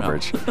more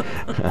coverage.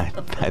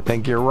 I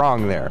think you're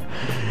wrong there.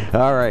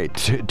 All right,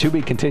 to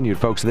be continued,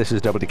 folks. This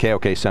is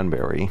WKOK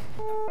Sunbury.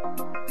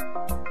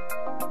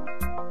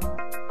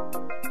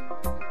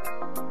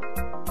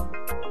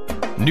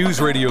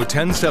 News Radio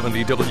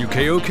 1070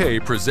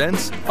 WKOK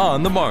presents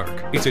On the Mark.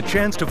 It's a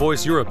chance to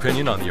voice your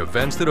opinion on the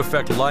events that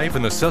affect life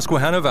in the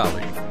Susquehanna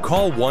Valley.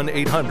 Call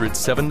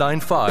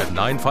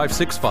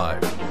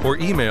 1-800-795-9565 or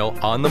email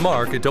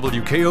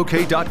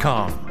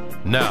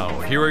onthemark@wkok.com. Now,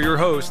 here are your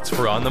hosts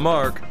for On the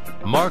Mark,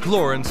 Mark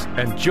Lawrence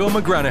and Joe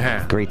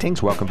McGranahan.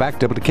 Greetings. Welcome back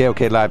to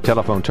WKOK Live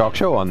Telephone Talk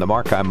Show. On the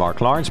Mark, I'm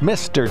Mark Lawrence.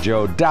 Mr.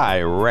 Joe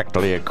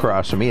directly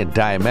across from me and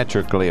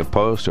diametrically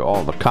opposed to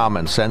all the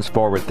common sense,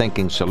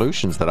 forward-thinking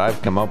solutions that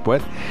I've come up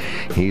with.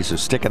 He's a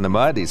stick in the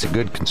mud. He's a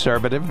good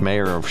conservative,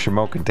 mayor of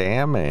Shamokin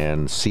Dam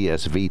and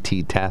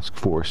CSVT Task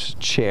Force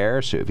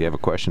chair. So if you have a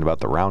question about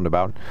the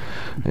roundabout,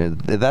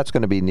 that's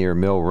going to be near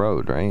Mill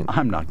Road, right?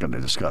 I'm not going to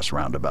discuss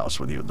roundabouts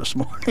with you this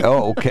morning.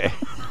 Oh, okay.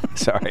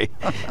 Sorry.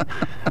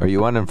 Are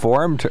you uninformed?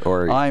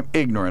 Or I'm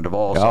ignorant of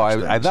all such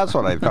things. That's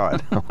what I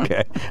thought.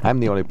 Okay. I'm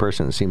the only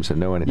person that seems to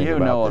know anything about this.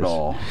 You know it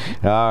all.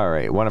 All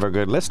right. One of our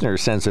good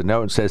listeners sends a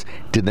note and says,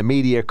 did the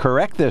media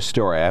correct this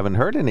story? I haven't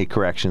heard any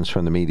corrections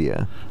from the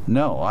media.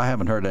 No, I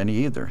haven't heard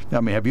any either. I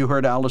mean, have you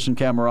heard Allison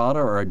Camerata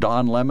or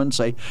Don Lemon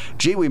say,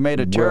 gee, we made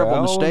a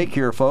terrible mistake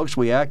here, folks.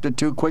 We acted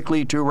too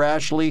quickly, too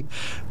rashly.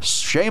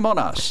 Shame on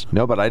us.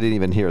 No, but I didn't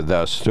even hear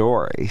the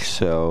story,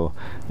 so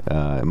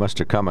it must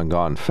have come and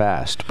gone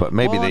fast. But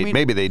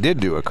maybe they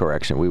did do a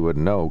correction. We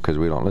wouldn't know because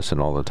we don't listen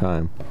all the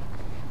time.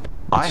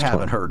 I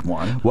haven't heard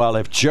one. Well,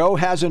 if Joe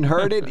hasn't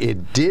heard it,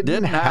 it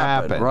didn't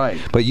happen.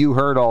 Right. But you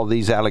heard all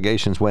these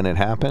allegations when it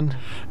happened?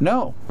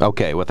 No.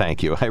 Okay, well,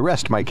 thank you. I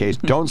rest my case.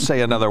 Don't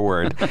say another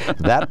word.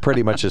 That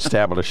pretty much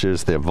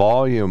establishes the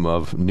volume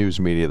of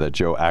news media that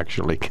Joe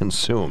actually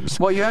consumes.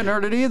 Well, you hadn't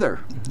heard it either.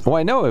 Well,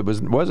 I know it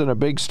wasn't a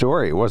big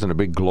story. It wasn't a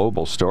big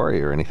global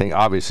story or anything.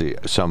 Obviously,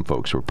 some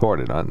folks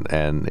reported on,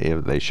 and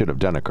they should have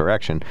done a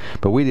correction.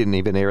 But we didn't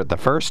even air it the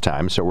first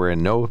time, so we're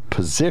in no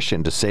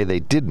position to say they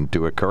didn't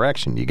do a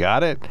correction. You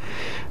got it?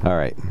 All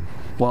right.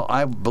 Well,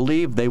 I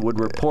believe they would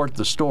report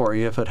the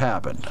story if it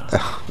happened,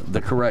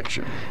 the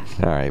correction.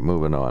 All right,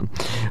 moving on.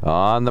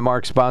 On the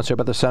Mark, sponsored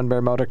by the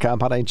Sunbury Motor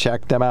Company.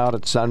 Check them out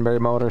at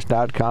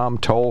sunburymotors.com.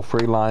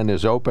 Toll-free line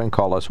is open.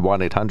 Call us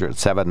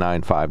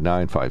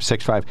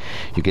 1-800-795-9565.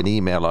 You can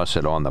email us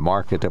at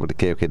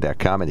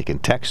onthemark@wkok.com, and you can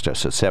text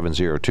us at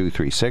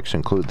 70236.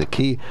 Include the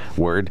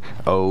keyword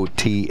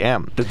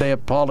OTM. Did they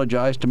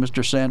apologize to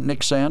Nick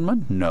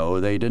Sandmann? No,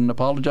 they didn't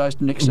apologize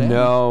to Nick Sandmann.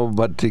 No,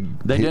 but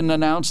they didn't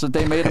announce that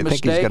they made a mistake. I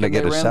think he's going to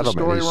get a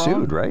settlement. He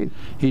sued, right?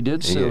 He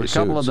did sue. A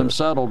couple of them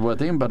settled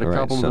with him, but a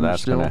couple of them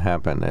that's still. going to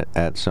happen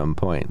at some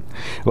point.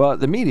 Well,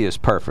 the media is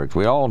perfect.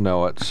 We all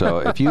know it. So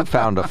if you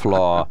found a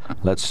flaw,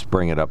 let's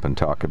bring it up and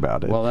talk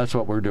about it. Well, that's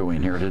what we're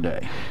doing here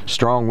today.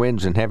 Strong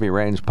winds and heavy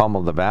rains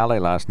pummeled the valley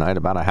last night.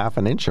 About a half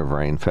an inch of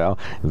rain fell.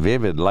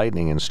 Vivid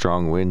lightning and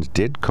strong winds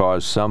did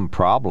cause some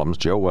problems.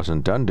 Joe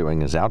wasn't done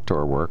doing his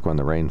outdoor work when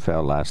the rain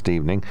fell last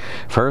evening.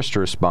 First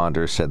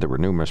responders said there were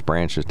numerous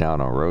branches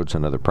down on roads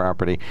and other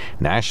property.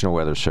 National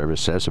Weather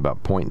Service says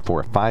about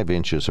 0.45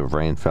 inches of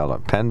rain fell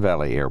at Penn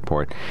Valley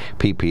Airport.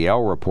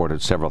 PPL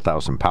reported several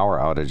thousand power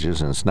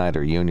outages in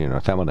Snyder, Union,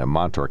 Northumberland, and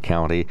Montour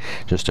County.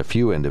 Just a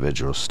few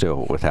individuals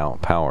still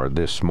without power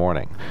this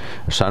morning.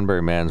 A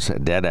Sunbury man's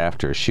dead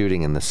after a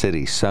shooting in the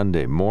city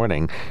Sunday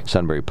morning.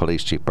 Sunbury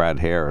Police Chief Brad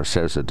Hare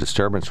says a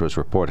disturbance was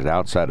reported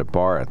outside a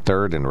bar at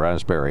 3rd and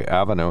Raspberry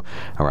Avenue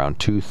around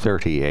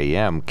 2:30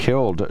 a.m.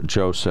 Killed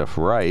Joseph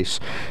Rice,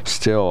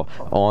 still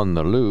on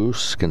the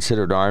loose,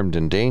 considered armed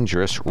and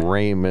dangerous.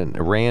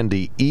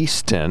 Randy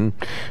Easton.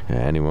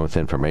 Anyone with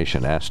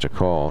information asked to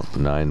call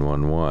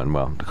 911.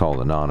 Well, to call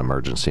the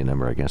non-emergency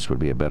number, I guess, would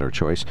be a better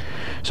choice.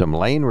 Some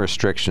lane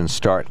restrictions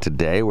start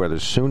today, where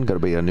there's soon going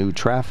to be a new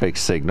traffic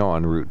signal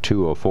on Route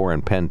 204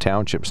 in Penn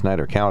Township,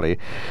 Snyder County.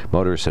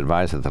 Motorists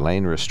advise that the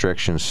lane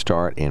restrictions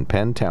start in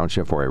Penn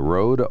Township for a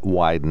road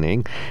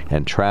widening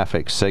and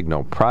traffic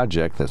signal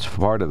project that's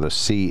part of the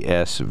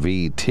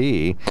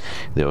CSVT.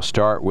 They'll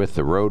start with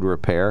the road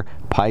repair,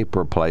 pipe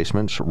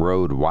replacements,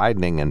 road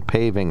widening, and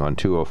paving on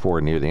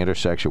 204 near the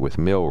intersection with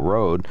Mill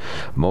Road.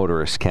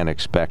 Motorists can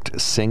expect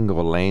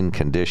single-lane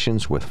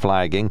conditions with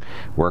flagging.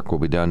 Work will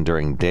be done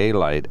during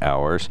daylight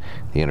hours.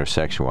 The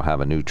intersection will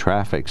have a new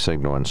traffic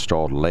signal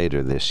installed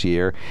later this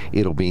year.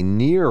 It'll be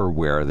near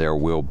where there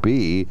will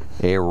be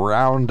a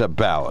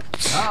roundabout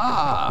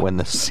when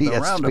the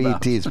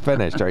CSVT is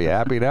finished. Are you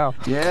happy now?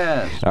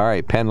 Yes. All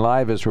right. Penn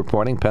Live is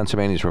reporting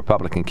Pennsylvania's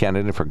Republican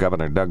candidate for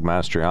Governor Doug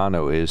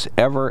Mastriano is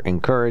ever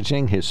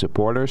encouraging his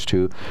supporters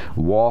to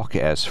walk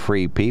as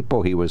free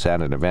people. He was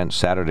at an event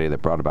Saturday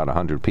that brought about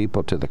 100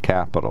 people to the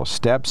Capitol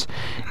steps.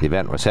 The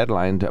event was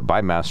headlined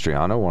by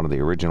Mastriano, one of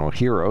the original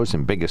heroes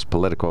and biggest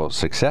political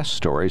success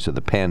stories of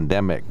the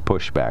pandemic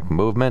pushback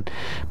movement.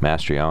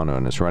 Mastriano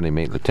and his running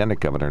mate, Lieutenant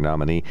Governor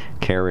nominee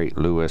Carrie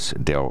Lewis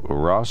Del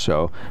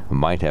Rosso,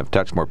 might have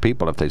touched more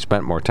people if they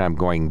spent more time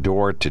going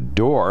door to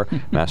door.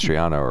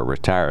 Mastriano, a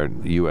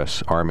retired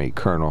U.S. Army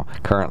colonel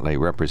currently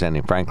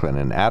representing Franklin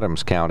and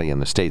Adams County in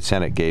the state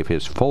Senate, gave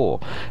his full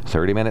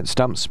 30-minute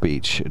stump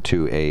speech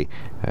to a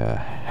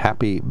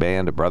happy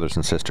band of brothers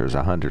and sisters,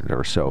 100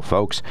 or so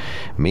folks.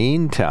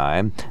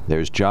 Meantime,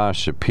 there's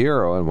Josh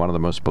Shapiro in one of the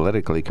most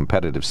politically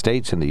competitive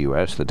states in the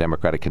U.S., the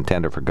Democratic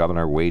contender for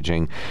governor,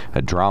 waging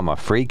a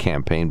drama-free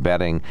campaign,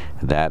 betting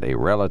that a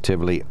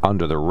relatively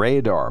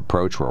under-the-radar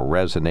approach will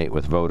resonate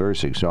with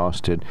voters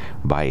exhausted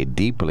by a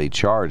deeply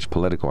charged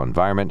political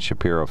environment.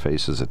 Shapiro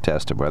faces a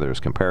test of whether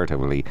his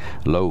comparatively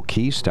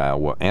low-key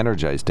style will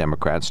energize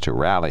Democrats to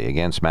rally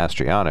against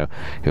Mastriano,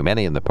 who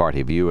many in the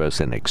party view as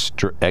an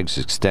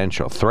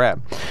existential threat.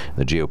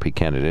 The GOP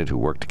candidate, who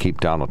worked to keep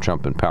Donald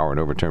Trump in power and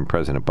overturn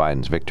President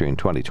Biden's victory in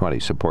 2020,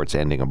 supports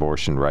ending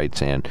abortion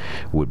rights and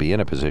would be in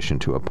a position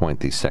to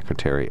appoint the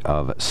Secretary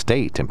of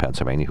State in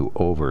Pennsylvania who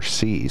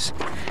oversees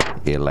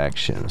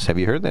elections. Have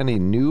you heard any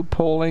new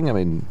polling? I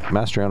mean,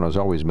 Mastriano's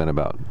always been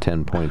about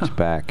 10 points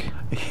back.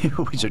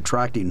 He's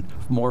attracting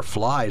more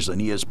flies than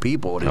he is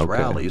people at his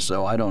rallies,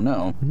 so I don't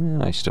know.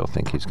 I still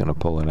think he's going to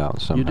pull it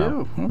out somehow. You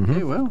do?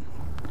 Okay, well.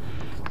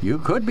 You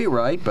could be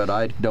right, but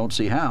I don't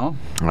see how.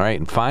 All right,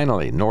 and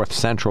finally,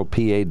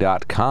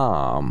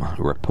 NorthCentralPA.com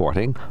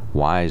reporting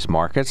Wise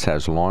Markets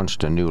has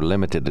launched a new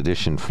limited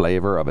edition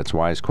flavor of its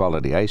Wise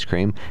Quality ice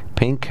cream,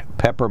 Pink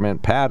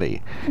Peppermint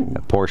Patty. Ooh.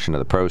 A portion of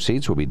the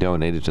proceeds will be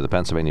donated to the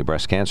Pennsylvania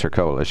Breast Cancer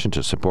Coalition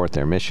to support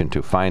their mission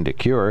to find a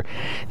cure.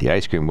 The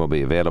ice cream will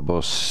be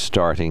available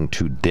starting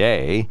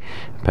today.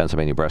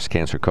 Pennsylvania Breast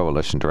Cancer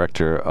Coalition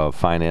Director of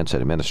Finance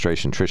and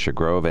Administration Tricia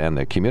Grove and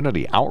the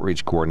Community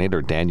Outreach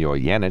Coordinator Daniel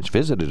Yanich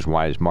visited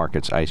Wise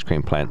Markets ice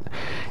cream plant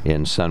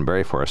in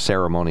Sunbury for a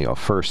ceremonial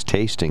first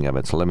tasting of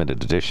its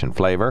limited edition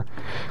flavor.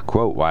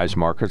 Quote, Wise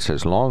Markets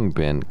has long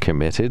been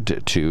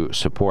committed to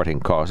supporting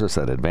causes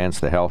that advance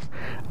the health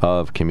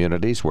of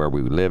communities where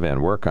we live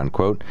and work,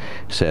 unquote,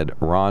 said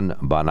Ron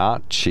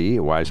Bonacci,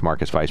 Wise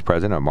Markets Vice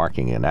President of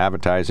Marketing and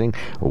Advertising.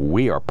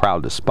 We are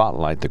proud to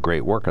spotlight the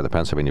great work of the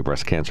Pennsylvania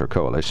Breast Cancer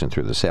Coalition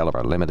through the sale of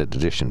our limited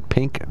edition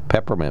Pink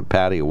Peppermint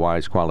Patty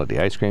Wise Quality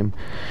ice cream.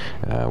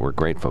 We're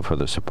grateful for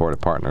the support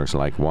of partners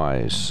like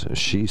Wise,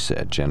 she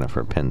said,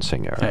 Jennifer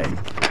Pensinger. Hey,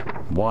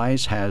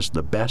 Wise has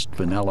the best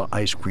vanilla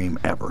ice cream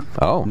ever.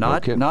 Oh,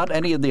 not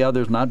any of the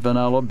others, not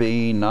vanilla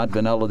bean, not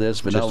vanilla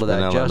this, vanilla that,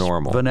 vanilla just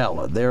normal.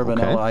 Vanilla. Their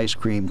vanilla ice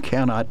cream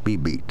cannot be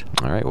beat.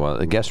 All right,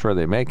 well, guess where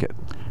they make it?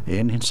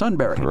 In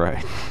Sunbury.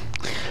 Right.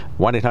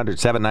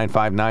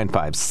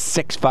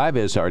 1-800-795-9565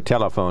 is our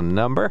telephone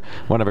number.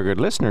 One of our good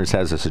listeners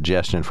has a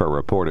suggestion for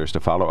reporters to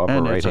follow up.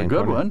 And it's a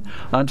good one.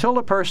 Until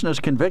a person is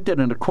convicted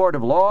in a court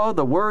of law,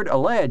 the word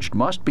alleged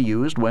must be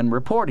used when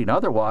reporting.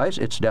 Otherwise,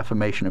 it's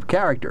defamation of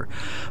character.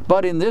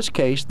 But in this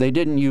case, they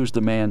didn't use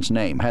the man's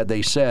name. Had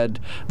they said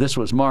this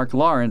was Mark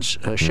Lawrence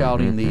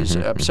shouting these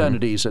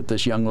obscenities at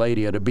this young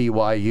lady at a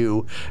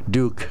BYU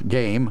Duke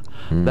game,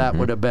 that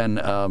would have been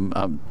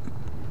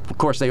of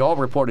course, they all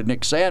reported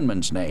Nick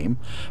Sandman's name,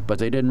 but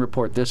they didn't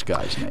report this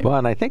guy's name. Well,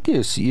 and I think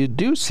you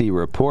do see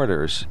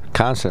reporters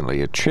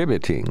constantly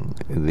attributing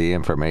the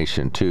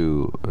information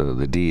to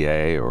the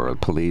DA or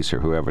police or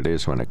whoever it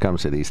is when it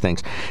comes to these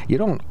things. You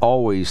don't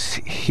always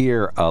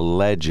hear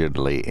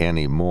allegedly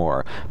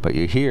anymore, but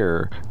you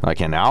hear, like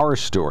in our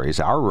stories,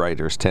 our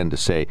writers tend to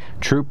say,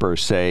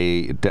 troopers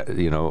say,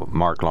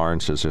 Mark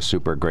Lawrence is a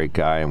super great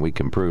guy and we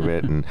can prove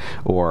it,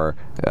 or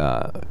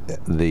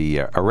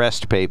the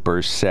arrest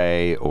papers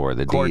say, or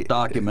the court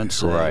documents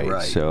say,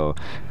 right. So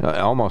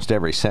almost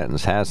every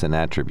sentence has an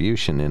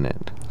attribution in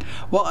it.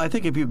 Well, I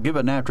think if you give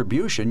an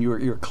attribution,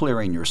 you're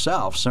clearing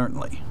yourself,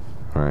 certainly.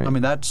 Right. I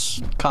mean,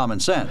 that's common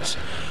sense.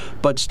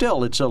 But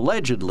still, it's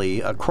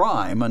allegedly a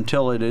crime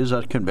until it is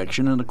a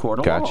conviction in the court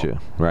of law. Gotcha.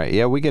 Right.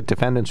 Yeah, we get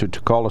defendants who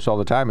call us all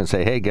the time and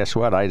say, hey, guess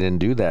what? I didn't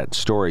do that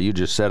story. You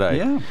just said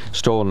I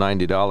stole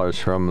 $90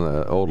 from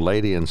the old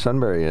lady in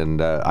Sunbury, and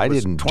I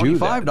didn't do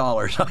that.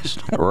 $25 I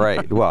stole.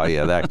 Right. Well,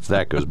 yeah,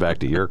 that goes back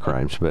to your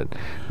crimes, but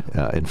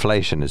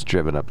inflation has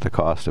driven up the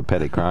cost of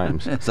petty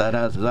crimes.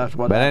 That's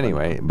what But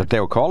anyway, but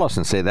they'll call us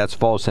and say, that's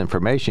false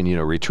information.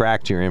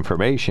 Retract your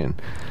information.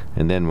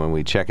 And then when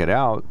we check it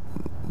out,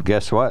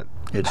 guess what?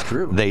 It's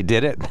true. They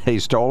did it. They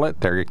stole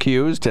it. They're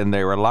accused, and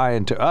they were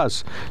lying to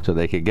us so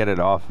they could get it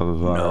off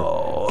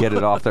of. Get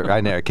it off their. I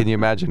know. Can you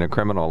imagine a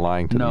criminal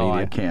lying to the media? No,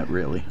 I can't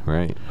really.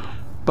 Right.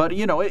 But,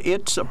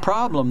 it's a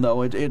problem,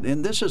 though,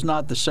 and this is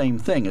not the same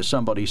thing as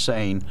somebody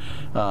saying,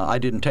 I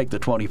didn't take the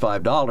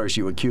 $25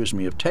 you accused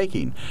me of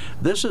taking.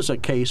 This is a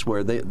case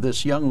where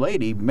this young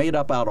lady made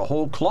up out of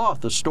whole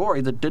cloth a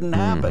story that didn't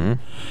happen.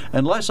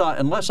 Unless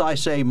I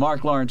say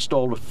Mark Lawrence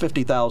stole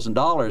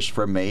 $50,000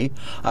 from me,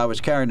 I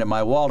was carrying in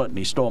my wallet and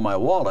he stole my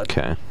wallet,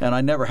 and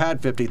I never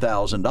had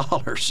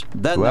 $50,000,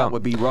 then that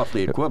would be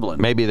roughly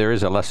equivalent. Maybe there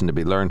is a lesson to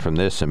be learned from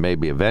this, and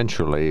maybe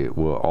eventually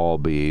we'll all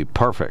be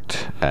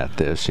perfect at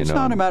this, It's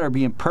not a matter of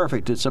being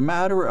perfect. It's a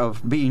matter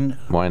of being...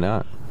 Why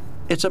not?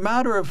 It's a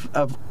matter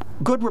of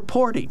good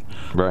reporting.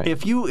 Right.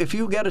 If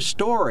you get a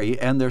story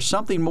and there's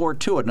something more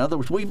to it. In other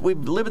words, we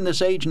live in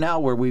this age now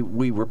where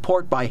we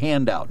report by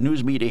handout,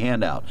 news media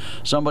handout.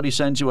 Somebody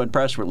sends you a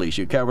press release.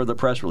 You cover the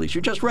press release.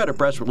 You just read a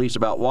press release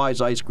about Wise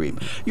Ice Cream.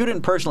 You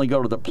didn't personally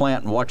go to the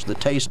plant and watch the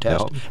taste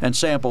test and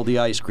sample the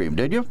ice cream,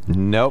 did you?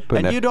 Nope.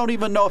 And you don't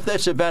even know if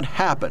this event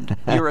happened.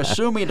 You're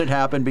assuming it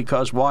happened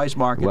because Wise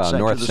Market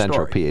sent you the story.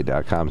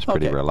 NorthCentralPA.com is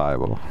pretty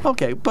reliable.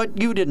 Okay,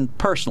 but you didn't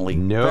personally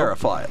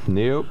verify it.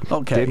 Nope.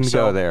 Okay, didn't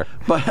go there.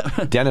 But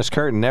Dennis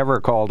Curtin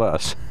never called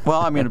us. Well,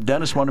 I mean, if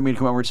Dennis wanted me to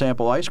come over and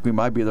sample ice cream,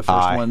 I'd be the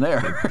first one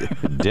there.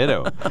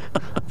 Ditto.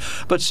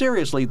 But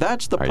seriously,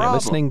 that's the problem. Are you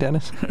listening,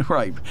 Dennis?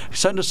 Right.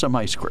 Send us some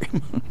ice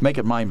cream. Make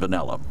it mine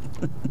vanilla.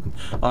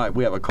 All right,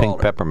 we have a caller.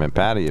 Pink peppermint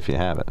patty if you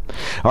have it.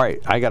 All right,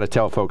 I got to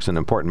tell folks an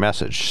important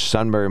message.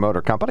 Sunbury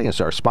Motor Company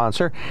is our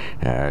sponsor.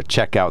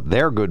 Check out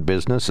their good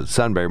business at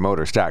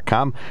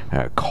sunburymotors.com.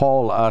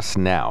 Call us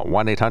now,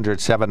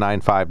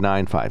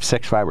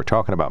 1-800-795-9565. We're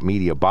talking about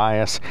media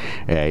bias.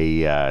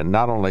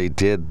 Not only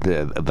did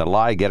the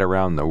lie get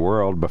around the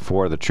world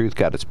before the truth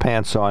got its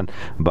pants on,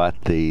 but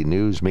the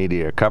news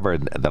media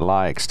covered the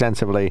lie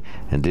extensively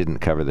and didn't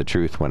cover the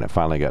truth when it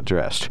finally got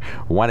dressed.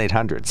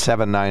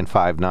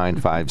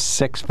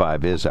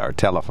 1-800-795-9565 is our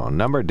telephone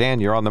number. Dan,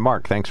 you're on the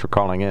mark. Thanks for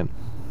calling in.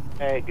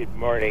 Hey, good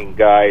morning,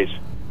 guys.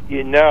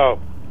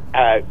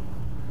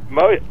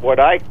 What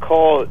I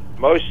call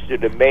most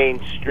of the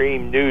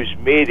mainstream news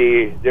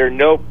media, they're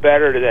no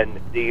better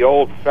than the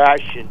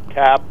old-fashioned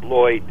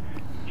tabloid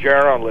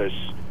journalists.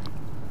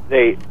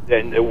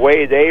 Then the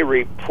way they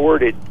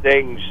reported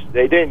things,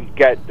 they didn't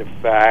get the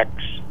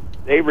facts.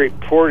 They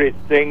reported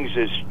things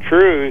as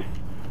truth,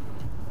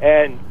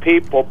 and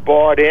people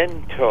bought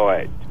into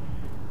it.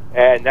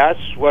 And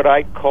that's what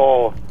I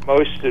call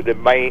most of the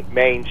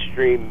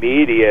mainstream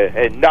media,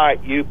 and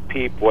not you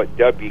people at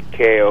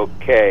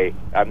WKOK.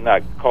 I'm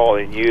not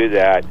calling you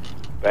that,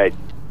 but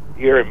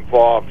you're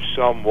involved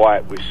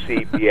somewhat with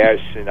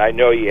CBS, and I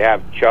know you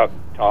have Chuck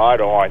Todd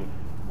on,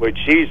 which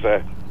he's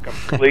a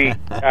complete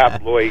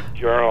tabloid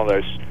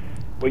journalist.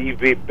 Well, you'd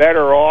be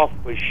better off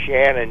with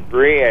Shannon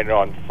Brean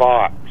on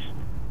Fox.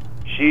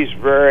 She's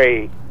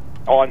very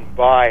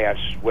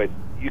unbiased.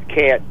 You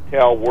can't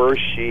tell where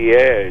she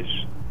is,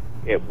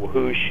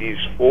 who she's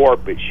for,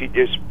 but she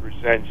just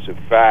presents the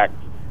facts.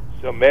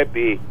 So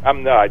maybe,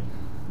 I'm not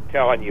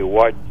telling you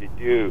what to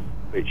do,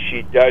 but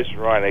she does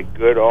run a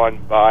good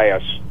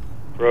unbiased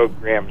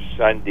program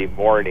Sunday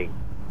morning.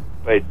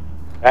 But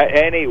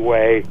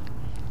anyway,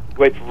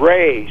 with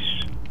race,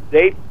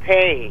 they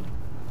paint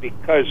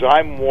because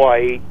I'm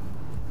white,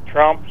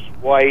 Trump's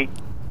white,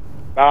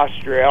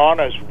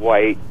 Mastriano's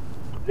white,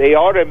 they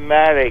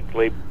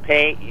automatically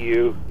paint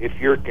you, if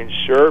you're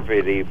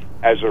conservative,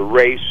 as a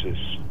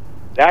racist.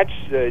 That's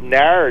the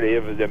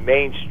narrative of the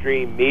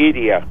mainstream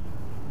media.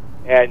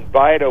 And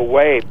by the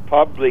way,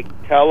 public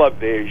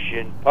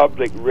television,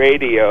 public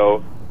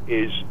radio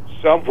is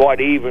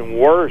somewhat even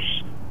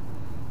worse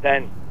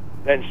than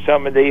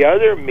some of the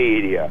other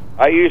media.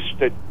 I used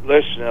to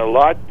listen a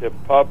lot to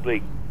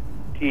public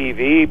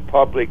TV,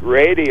 public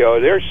radio.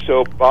 They're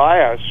so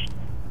biased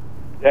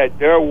that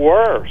they're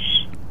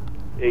worse,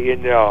 you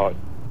know,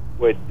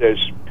 with this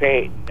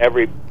paint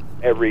every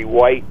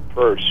white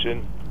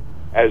person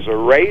as a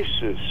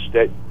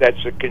racist.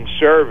 That's a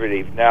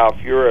conservative. Now,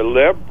 if you're a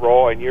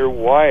liberal and you're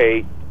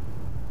white,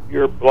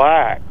 you're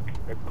black.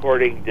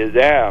 According to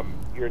them,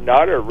 you're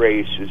not a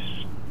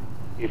racist.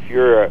 If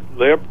you're a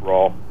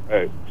liberal,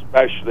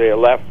 especially a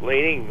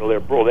left-leaning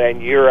liberal,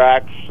 then you're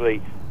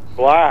actually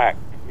black.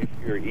 If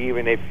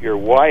you're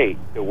white,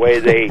 the way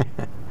they,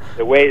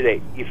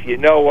 if you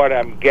know what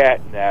I'm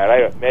getting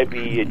at,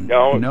 maybe you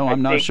don't. No,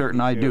 I'm not certain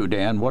I do,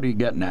 Dan. What are you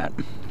getting at?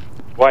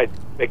 What?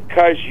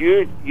 Because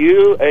you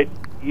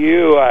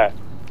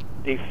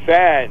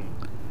defend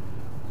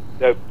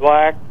the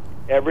black,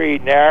 every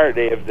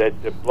narrative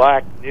that the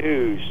black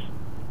news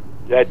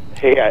that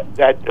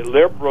the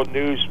liberal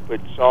news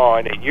puts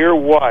on, and you're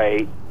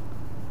white,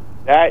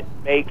 that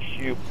makes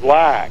you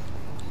black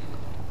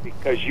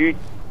because you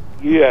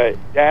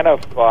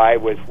identify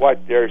with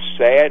what they're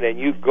saying and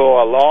you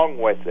go along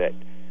with it.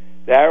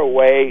 That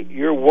way,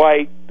 you're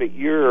white, but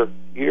you're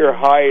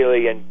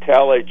highly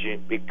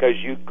intelligent because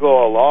you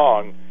go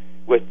along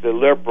with the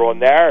liberal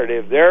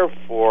narrative.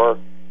 Therefore,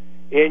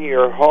 in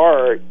your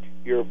heart,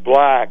 you're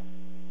black.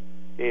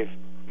 If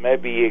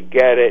maybe you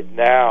get it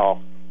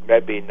now,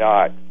 maybe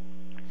not.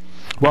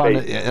 Well,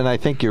 and I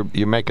think you're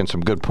making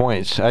some good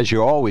points, as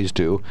you always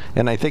do.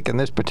 And I think in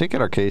this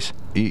particular case,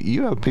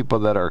 you have people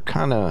that are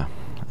kind of,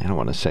 I don't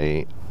want to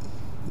say,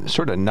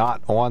 sort of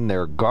not on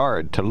their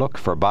guard to look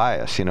for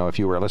bias. You know, if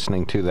you were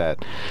listening to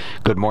that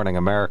Good Morning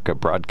America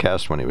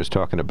broadcast when he was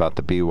talking about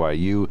the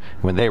BYU,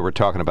 when they were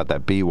talking about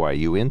that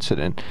BYU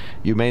incident,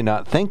 you may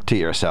not think to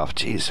yourself,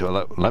 geez,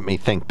 well, let me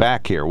think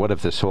back here. What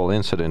if this whole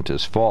incident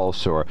is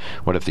false? Or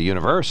what if the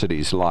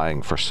university's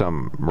lying for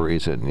some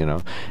reason? You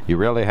know, you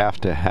really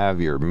have to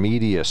have your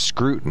media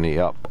scrutiny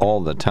up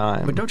all the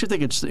time. But don't you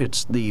think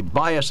it's the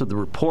bias of the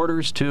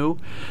reporters too?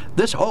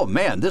 This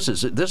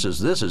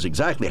is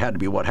exactly had to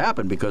be what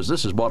happened because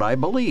this is what I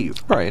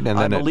believe. Right, and then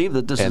I believe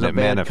that this is a bad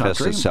country. And it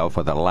manifests itself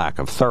with a lack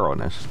of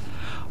thoroughness.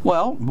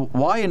 Well,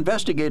 why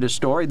investigate a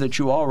story that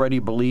you already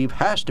believe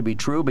has to be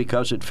true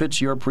because it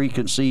fits your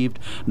preconceived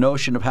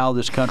notion of how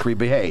this country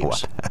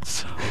behaves?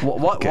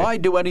 Why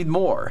do any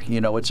more? You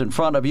know, it's in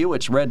front of you,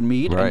 it's red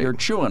meat, right, and you're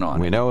chewing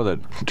on it. We know that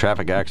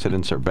traffic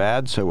accidents are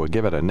bad, so we'll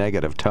give it a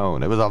negative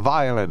tone. It was a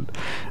violent,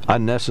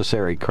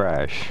 unnecessary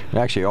crash.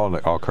 Actually,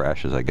 all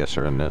crashes, I guess,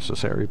 are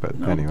unnecessary,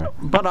 but anyway.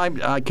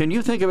 But can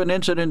you think of an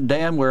incident,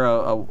 Dan, where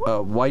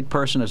a white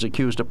person has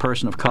accused a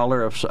person of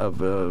color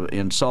of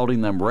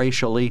insulting them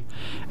racially,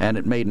 and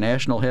it made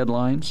national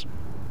headlines?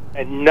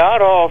 And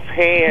not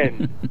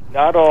offhand,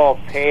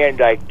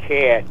 I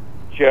can't,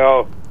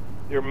 Joe.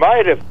 There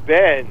might have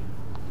been,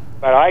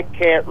 but I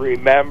can't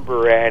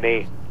remember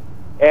any.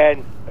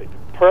 And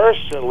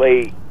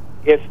personally,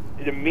 if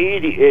the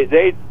media,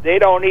 they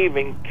don't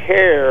even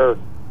care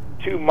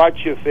too much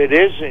if it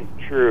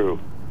isn't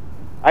true.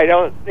 I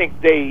don't think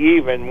they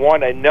even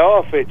want to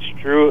know if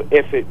it's true,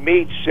 if it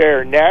meets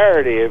their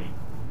narrative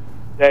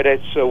that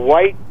it's a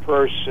white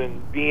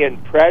person being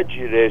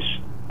prejudiced.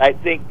 I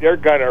think they're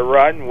going to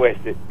run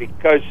with it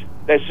because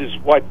this is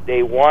what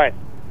they want.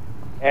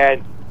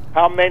 And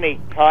how many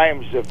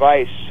times have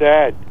I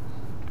said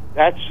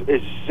that's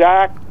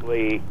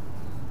exactly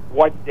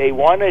what they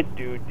want to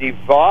do,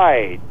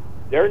 divide.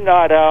 They're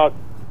not out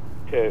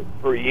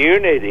for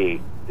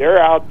unity.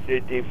 They're out to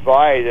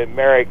divide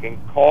American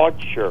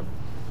culture.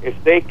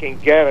 If they can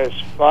get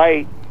us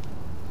fight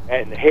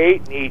and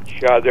hating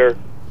each other,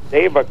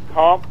 they've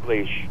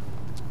accomplished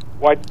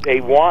what they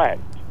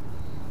want.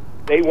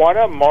 They want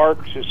a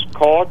Marxist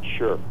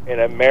culture in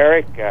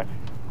America,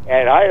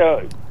 and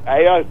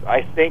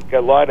I think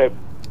a lot of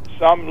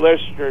some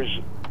listeners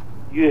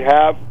you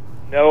have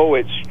know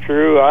it's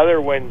true. Other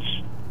ones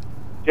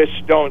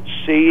just don't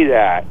see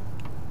that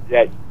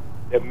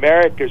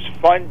America's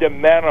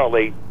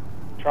fundamentally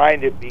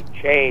trying to be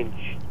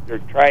changed. They're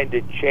trying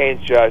to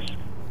change us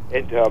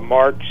into a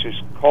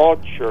Marxist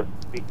culture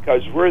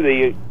because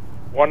we're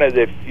one of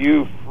the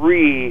few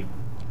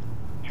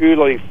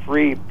truly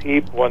free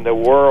people in the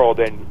world,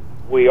 and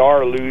we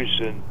are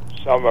losing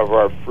some of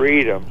our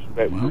freedoms,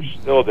 but we're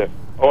still the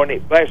only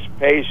best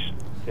place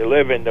to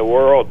live in the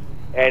world.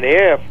 And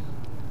if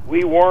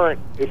we were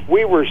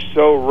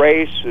so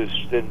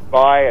racist and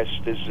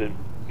biased as the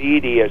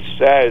media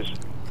says,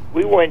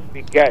 we wouldn't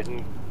be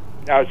getting,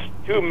 now it's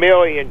 2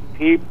 million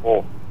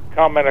people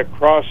coming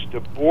across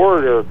the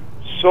border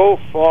so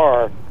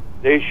far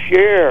this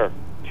year,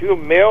 2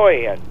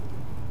 million.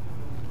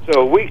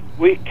 So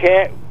we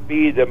can't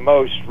be the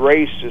most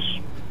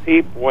racist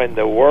people in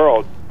the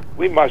world.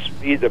 We must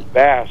be the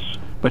best.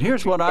 But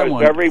here's what I Because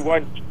wonder.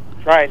 everyone's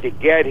trying to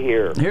get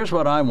here. Here's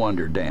what I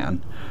wonder,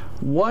 Dan.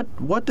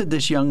 What did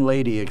this young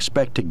lady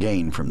expect to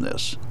gain from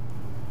this?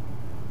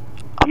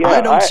 Yeah,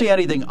 I don't see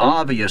anything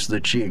obvious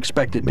that she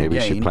expected Maybe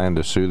to gain. she planned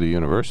to sue the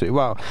university.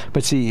 Well,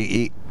 but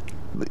see,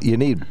 you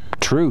need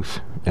truth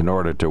in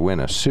order to win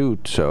a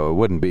suit, so it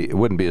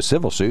wouldn't be a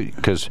civil suit,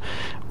 because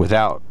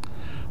without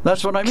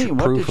That's what I mean.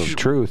 proof of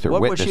truth or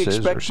what would she witnesses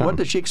or expect? something. What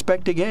did she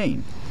expect to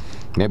gain?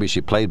 maybe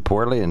she played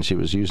poorly and she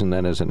was using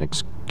that as an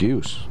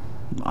excuse.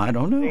 I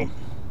don't know.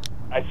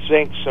 I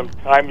think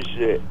sometimes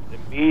the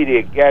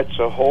media gets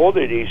a hold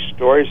of these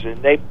stories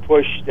and they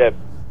push the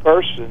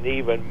person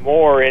even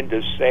more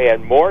into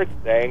saying more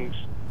things,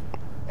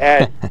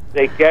 and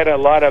they get a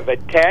lot of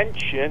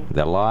attention.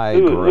 The lie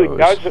who grows.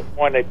 doesn't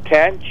want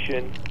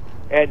attention,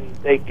 and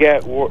they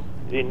get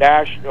the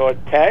national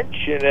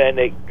attention, and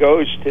it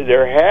goes to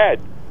their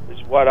head.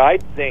 Is what I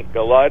think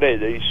a lot of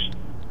these,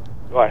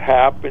 what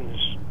happens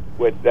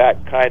with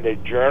that kind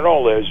of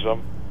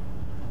journalism.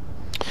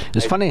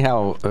 It's funny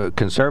how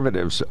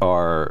conservatives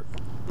are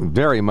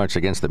very much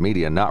against the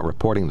media not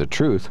reporting the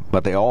truth,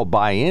 but they all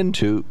buy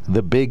into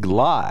the big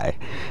lie.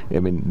 I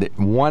mean,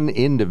 one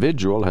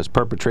individual has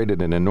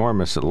perpetrated an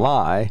enormous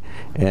lie,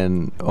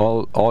 and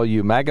all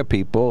you MAGA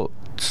people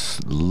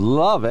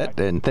love it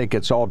and think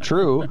it's all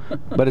true,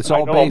 but it's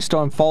all based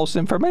on false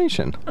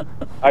information.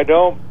 I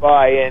don't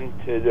buy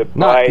into the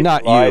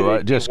Not lie you,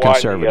 that just he won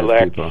the conservative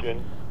people.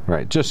 election.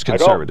 Right, just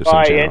conservatives I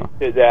don't buy in general.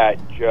 into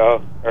that,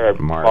 Joe, or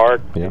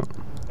Mark. Yeah.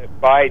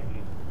 That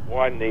Biden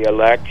won the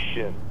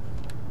election.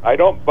 I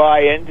don't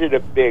buy into the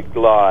big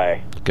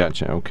lie.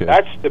 Gotcha, okay.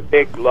 That's the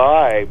big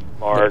lie,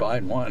 Mark. That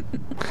Biden won.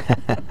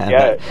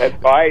 Yeah,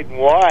 that Biden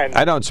won.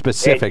 I don't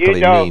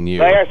specifically and mean you.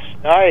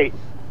 Last night,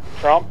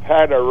 Trump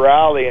had a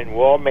rally in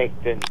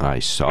Wilmington, I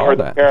saw North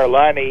that.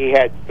 Carolina. He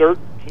had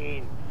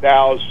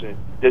 13,000.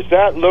 Does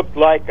that look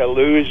like a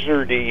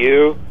loser to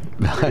you?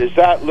 Or does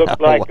that look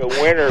like a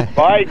winner?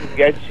 Biden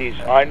gets his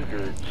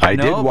hundreds. I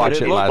No, did but watch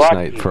it it looked last like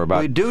night for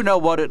about... We do know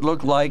what it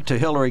looked like to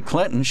Hillary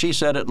Clinton. She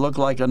said it looked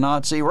like a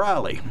Nazi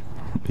rally.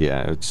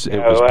 Yeah, it was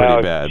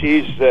pretty bad.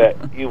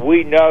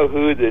 We know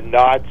who the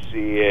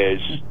Nazi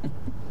is.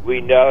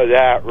 We know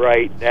that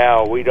right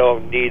now. We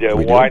don't need to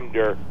We do?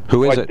 wonder.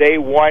 Who is what it? they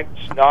want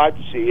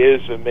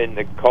Nazism in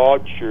the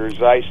culture,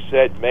 as I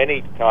said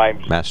many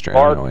times,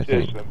 Mastriano, I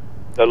think. Marxism.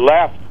 The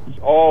left's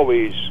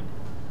always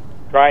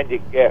trying to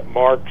get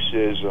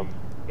Marxism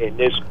in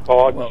this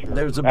culture. Well,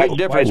 there's a That's big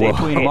difference why they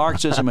between can't-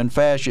 Marxism and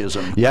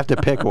fascism. You have to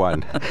pick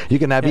one. You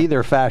can have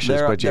either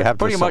fascist, but you they're have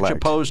to pretty select. much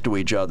opposed to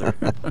each other.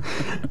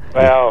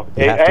 Well,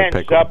 You it have to ends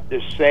pick one. up the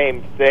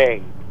same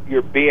thing.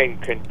 You're being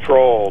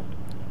controlled.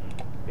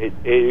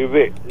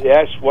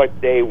 That's what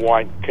they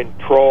want,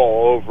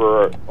 control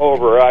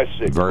over us.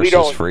 We Versus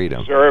don't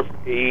freedom. deserve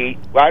to eat.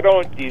 I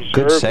don't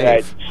deserve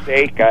that save.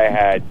 steak I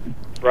had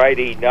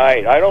Friday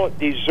night. I don't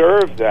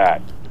deserve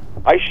that.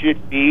 I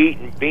should be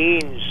eating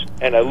beans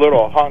and a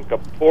little hunk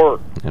of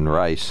pork And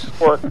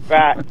pork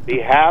fat, be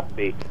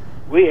happy.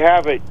 We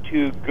have it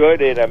too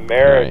good in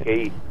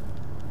America,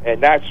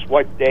 and that's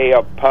what they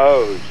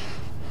oppose.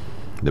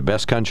 the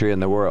best country in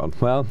the world.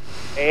 Well,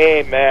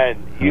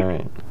 Amen. all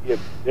right.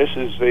 This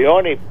is the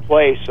only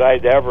place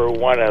I'd ever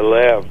want to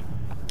live,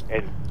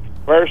 and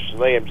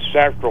personally in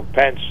central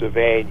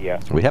Pennsylvania.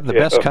 We have the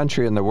best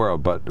country in the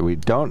world, but we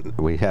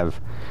have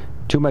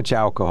too much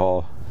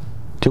alcohol,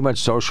 too much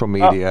social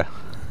media,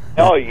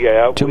 Oh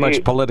yeah, too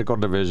much political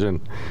division.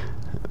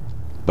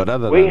 But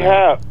other than we that,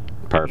 have.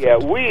 perfect. Yeah,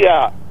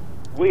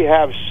 we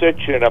have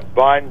such an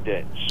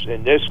abundance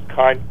in this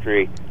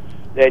country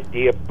that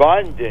the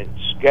abundance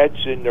gets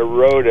in the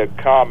road of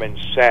common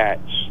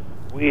sense.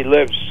 We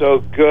live so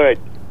good.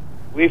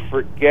 We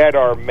forget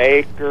our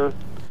Maker.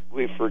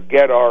 We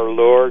forget our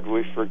Lord.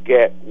 We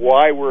forget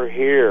why we're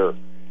here.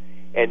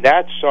 And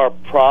that's our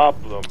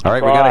problem. All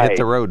right, we got to hit Pride.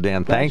 the road,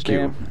 Dan. Thanks, Thank you.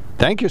 Dan.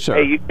 Thank you, sir.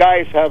 Hey, you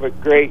guys have a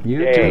great You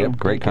day. too. Yep,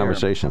 great Take care.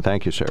 conversation.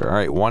 Thank you, sir. All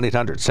right,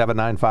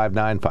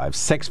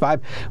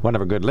 1-800-795-9565. One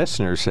of our good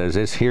listeners says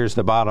this, here's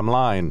the bottom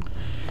line.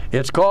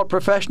 It's called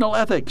professional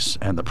ethics,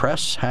 and the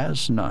press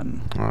has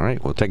none. All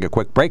right, we'll take a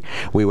quick break.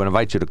 We want to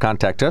invite you to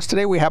contact us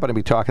today. We happen to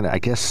be talking, I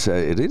guess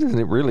it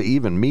isn't really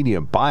even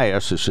media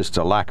bias. It's just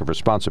a lack of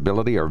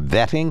responsibility or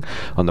vetting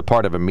on the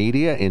part of a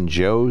media. In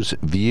Joe's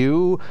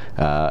view,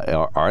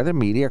 are the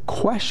media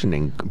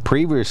questioning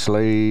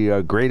previously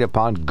agreed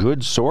upon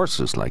good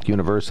sources like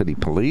university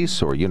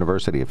police or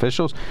university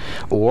officials?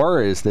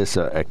 Or is this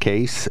a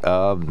case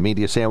of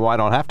media saying, well, I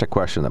don't have to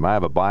question them. I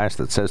have a bias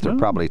that says they're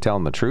probably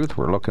telling the truth.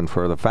 We're looking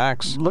for the facts.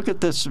 Look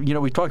at this. You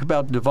know, we talk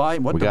about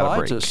what We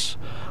gotta divides break. us.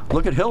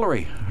 Look at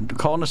Hillary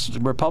calling us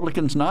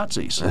Republicans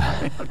Nazis.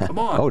 Come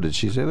on. Oh, did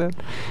she say that?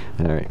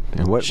 All right.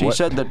 And what, She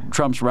said that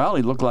Trump's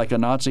rally looked like a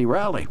Nazi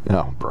rally.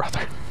 Oh,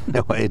 brother.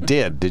 No, it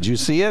did. Did you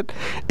see it?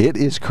 It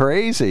is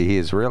crazy.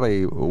 He's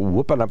really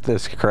whooping up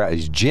this crowd.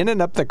 He's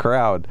ginning up the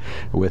crowd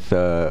with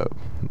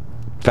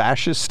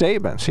fascist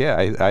statements.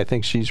 Yeah, I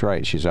think she's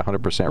right. She's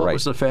 100% What right.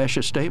 was the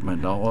fascist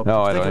statement? No,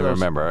 I don't even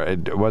remember. I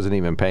wasn't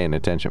even paying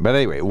attention. But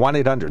anyway,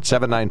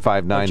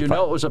 1-800-795-95. But you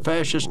know it was a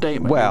fascist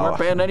statement. Well, you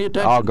weren't paying any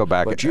attention. I'll go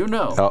back. But you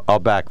know. I'll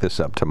back this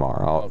up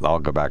tomorrow. I'll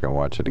go back and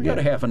watch it We again.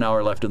 got a half an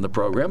hour left in the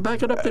program.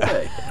 Back it up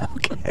today.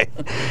 Okay.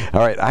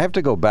 All right. I have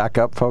to go back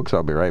up, folks.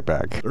 I'll be right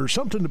back. There's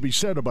something to be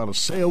said about a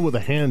sale with a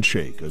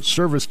handshake, a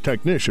service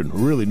technician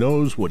who really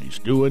knows what he's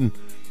doing.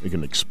 They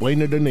can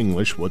explain it in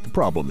English what the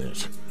problem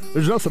is.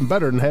 There's nothing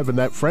better than having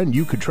that friend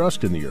you could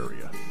trust in the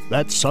area.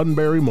 That's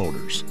Sunbury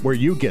Motors, where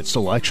you get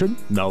selection,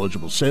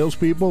 knowledgeable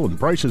salespeople, and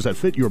prices that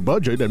fit your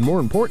budget, and more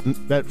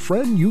important, that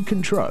friend you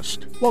can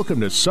trust.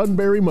 Welcome to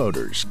Sunbury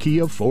Motors,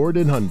 Kia, Ford,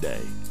 and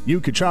Hyundai. You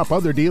could shop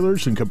other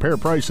dealers and compare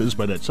prices,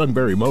 but at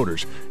Sunbury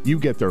Motors, you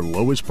get their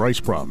lowest price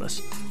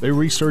promise. They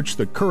research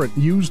the current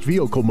used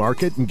vehicle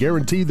market and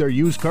guarantee their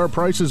used car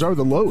prices are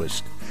the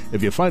lowest.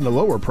 If you find a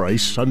lower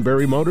price,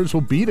 Sunbury Motors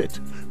will beat it.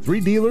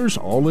 3 dealers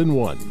all in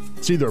one.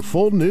 See their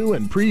full new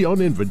and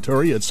pre-owned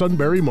inventory at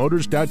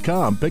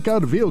sunburymotors.com. Pick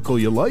out a vehicle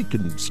you like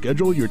and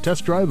schedule your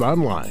test drive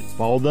online.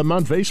 Follow them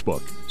on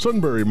Facebook.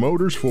 Sunbury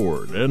Motors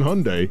Ford and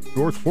Hyundai,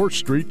 North 4th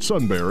Street,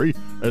 Sunbury,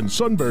 and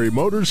Sunbury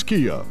Motors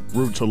Kia,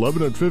 routes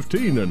 11 and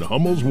 15 in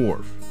Hummel's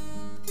Wharf.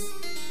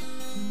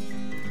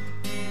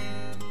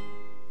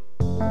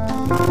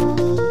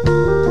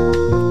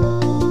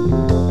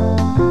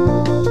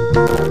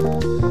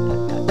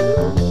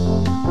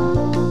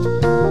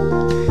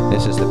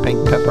 This is the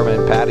Pink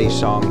Peppermint Patty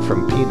song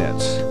from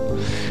Peanuts.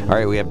 All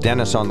right, we have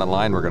Dennis on the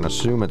line. We're going to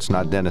assume it's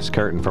not Dennis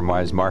Curtin from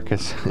Wise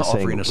Marcus.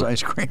 Offering us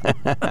ice cream.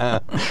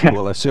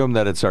 We'll assume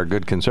that it's our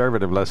good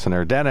conservative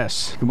listener,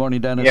 Dennis. Good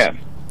morning, Dennis. Yes.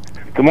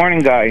 Good morning,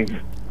 guys.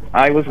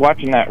 I was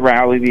watching that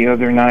rally the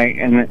other night,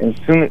 and as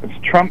soon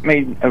as Trump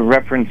made a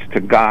reference to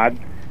God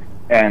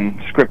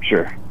and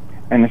Scripture,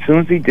 and as soon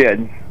as he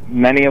did,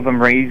 many of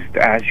them raised,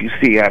 as you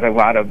see at a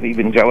lot of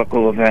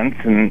evangelical events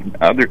and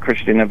other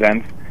Christian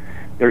events,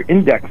 their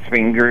index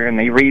finger, and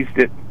they raised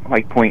it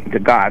like pointing to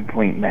God,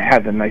 pointing to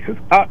heaven. I says,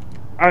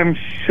 I'm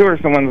sure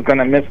someone's going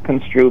to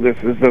misconstrue this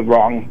as the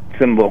wrong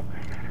symbol.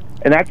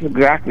 And that's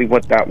exactly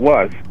what that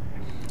was.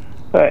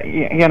 But,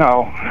 you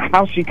know,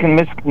 how she can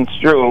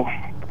misconstrue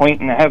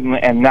pointing to heaven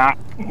and not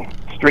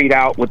straight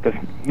out with the,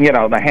 you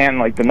know, the hand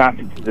like the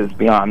Nazis is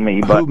beyond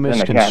me. But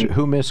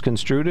Who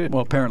misconstrued it?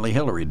 Well, apparently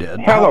Hillary did.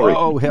 Hillary.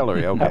 Oh,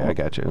 Hillary. Okay, I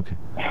got you. Okay.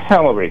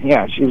 Hillary,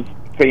 yeah, she was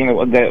saying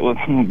that it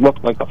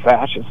looked like a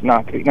fascist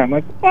Nazi. And I'm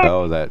like, what?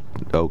 Oh, that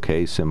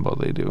okay symbol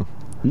they do.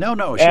 No,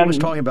 she was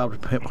talking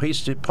about,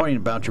 he's pointing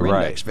about your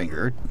index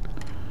finger.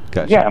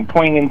 Gotcha. Yeah, I'm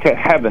pointing to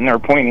heaven or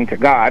pointing to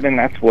God, and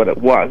that's what it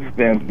was.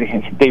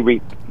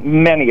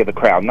 Many of the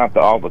crowd, not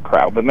all the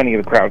crowd, but many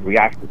of the crowd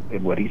reacted to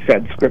what he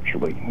said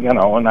scripturally, you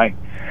know.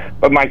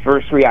 But my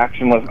first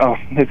reaction was, oh,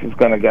 this is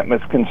going to get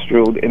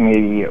misconstrued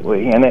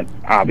immediately, and it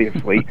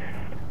obviously,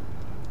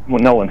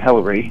 knowing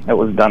Hillary, it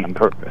was done on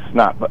purpose,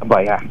 not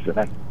by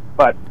accident.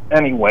 But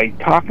anyway,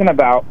 talking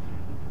about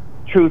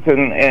truth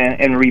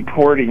and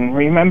reporting,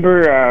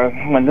 remember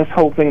when this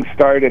whole thing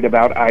started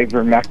about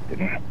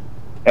ivermectin?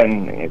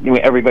 And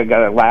everybody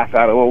got a laugh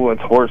out of, oh,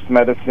 it's horse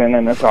medicine,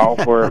 and it's all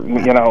for,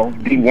 you know,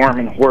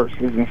 deworming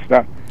horses and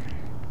stuff.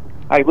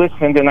 I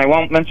listened, and I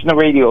won't mention the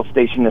radio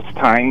station this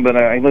time, but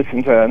I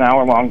listened to an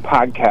hour-long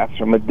podcast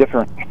from a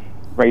different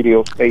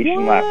radio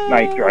station last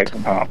night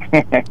driving home.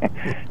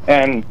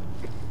 And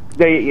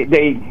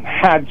they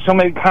had so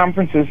many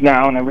conferences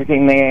now and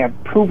everything, they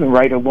have proven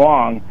right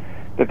along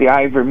that the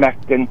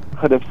ivermectin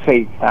could have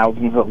saved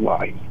thousands of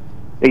lives.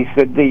 They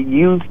said they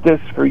used this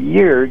for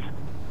years.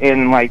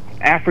 In, like,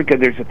 Africa,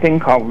 there's a thing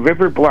called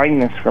river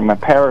blindness from a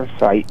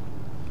parasite,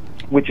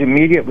 which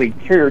immediately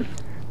cured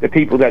the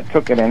people that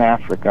took it in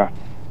Africa.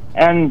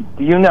 And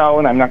you know,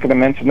 and I'm not going to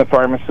mention the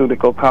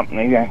pharmaceutical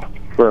company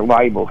for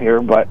libel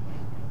here, but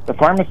the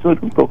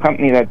pharmaceutical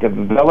company that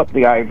developed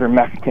the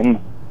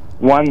ivermectin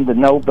won the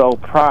Nobel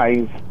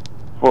Prize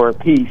for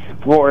Peace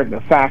for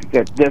the fact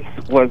that this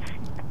was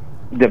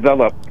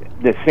developed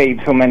to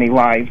save so many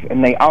lives.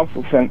 And they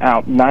also sent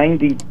out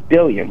 90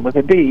 billion, with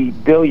a B,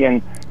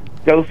 billion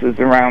doses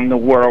around the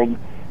world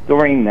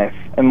during this.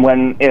 And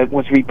when it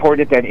was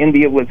reported that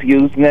India was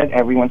using it,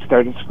 everyone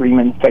started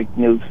screaming fake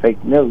news,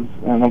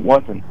 and it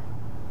wasn't.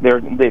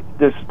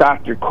 This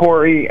Dr.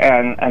 Corey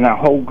and a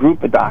whole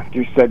group of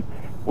doctors said,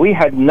 we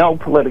had no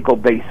political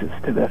basis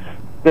to this.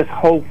 This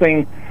whole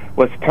thing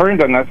was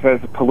turned on us as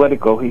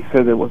political. He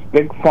said it was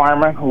Big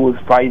Pharma who was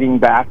fighting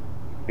back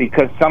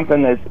because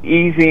something that's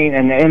easy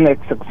and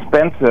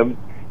inexpensive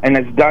and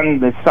has done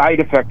the side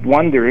effect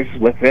wonders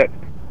with it,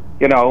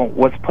 you know,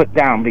 was put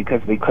down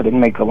because they couldn't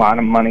make a lot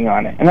of money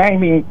on it. And I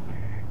mean,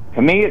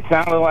 to me, it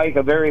sounded like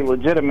a very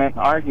legitimate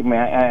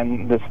argument,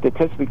 and the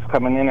statistics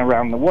coming in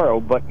around the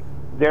world. But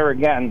there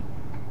again,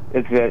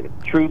 is it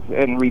truth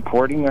in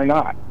reporting or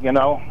not? You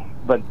know,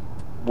 but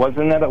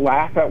wasn't it a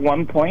laugh at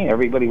one point?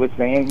 Everybody was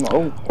saying,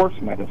 "Oh, horse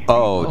medicine."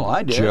 Oh,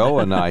 I did. Joe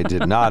and I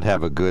did not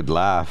have a good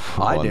laugh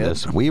on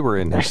this. We were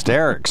in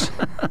hysterics.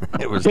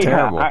 It was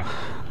terrible.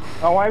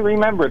 Oh, I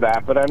remember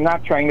that, but I'm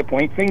not trying to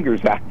point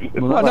fingers at you.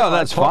 Well, no,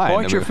 that's fine.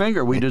 Point your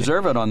finger. We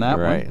deserve it on that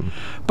Right. one.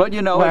 But,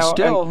 you know,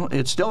 Well,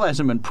 it still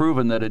hasn't been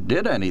proven that it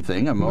did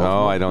anything.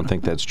 No, I don't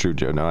think that's true,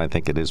 Joe. No, I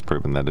think it is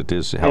proven that it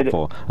is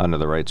helpful under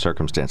the right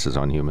circumstances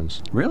on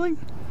humans. Really?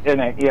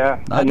 Yeah.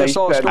 I And just they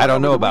saw a said- story I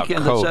don't know over the about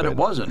weekend COVID. that said it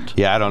wasn't.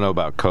 Yeah, I don't know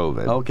about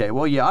COVID. Okay,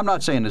 well, yeah, I'm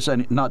not saying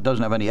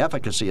doesn't have any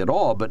efficacy at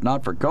all, but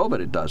not for COVID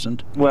it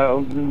doesn't.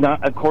 Well, not,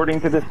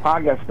 according to this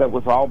podcast, that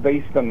was all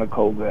based on the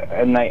COVID,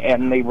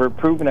 and they were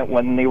proving it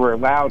when they were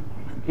allowed.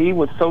 He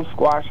was so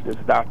squashed as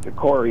Dr.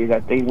 Corey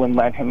that they wouldn't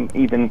let him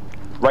even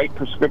write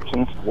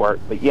prescriptions for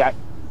it. But yet,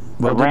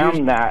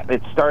 around that,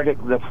 it started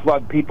the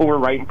flood. People were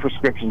writing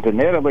prescriptions in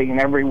Italy and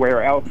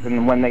everywhere else.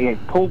 And when they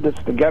pulled this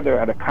together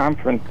at a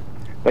conference,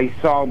 they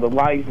saw the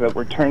lives that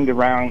were turned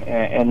around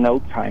in no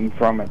time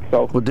from it.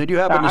 So, well, did you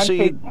happen to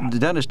see,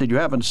 Dennis, did you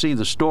happen to see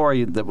the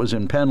story that was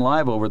in Penn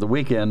Live over the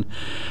weekend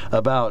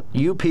about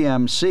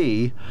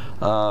UPMC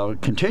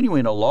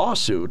continuing a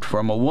lawsuit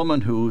from a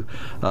woman who,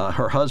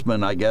 her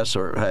husband, I guess,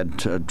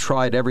 had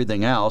tried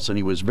everything else, and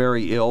he was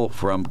very ill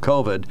from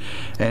COVID,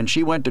 and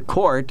she went to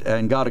court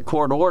and got a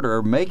court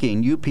order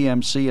making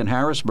UPMC in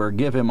Harrisburg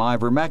give him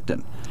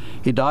ivermectin.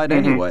 He died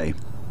anyway.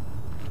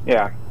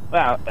 Yeah.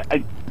 Well,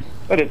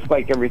 but it's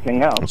like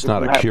everything else. It's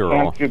not If a you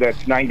cure-all. have cancer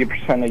that's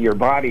 90% of your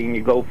body, and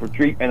you go for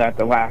treatment at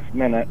the last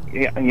minute,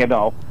 you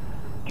know,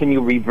 can you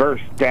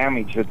reverse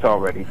damage that's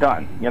already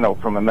done, you know,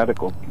 from a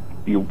medical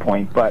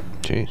viewpoint? But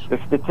Jeez. the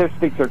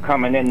statistics are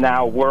coming in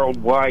now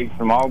worldwide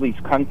from all these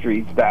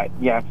countries that,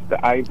 yes, the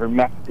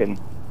ivermectin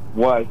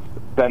was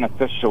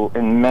beneficial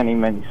in many,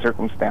 many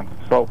circumstances.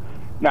 So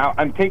now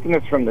I'm taking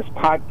this from this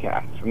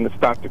podcast, from this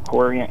Dr.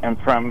 Corey, and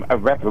from a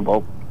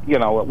reputable, you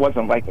know, it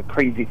wasn't like a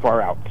crazy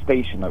far out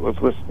station I was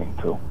listening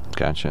to.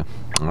 Gotcha.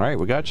 All right,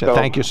 we got you. So-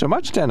 Thank you so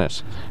much,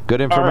 Dennis.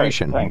 Good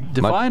information. thanks.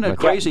 Define a Much-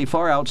 crazy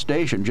far out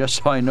station,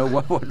 just so I know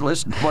what not to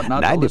listen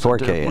 94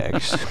 to.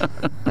 KX.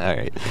 All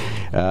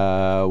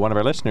right. One of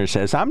our listeners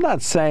says, I'm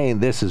not saying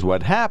this is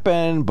what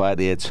happened, but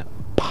it's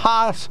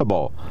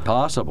possible.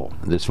 Possible.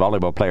 This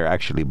volleyball player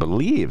actually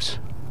believes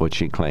what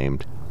she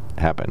claimed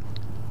happened.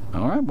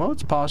 All right, well,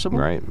 it's possible.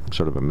 Right?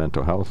 Sort of a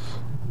mental health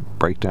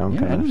breakdown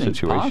Yeah, kind of anything's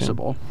situation.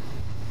 possible.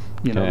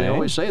 You know, they Okay.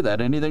 always say that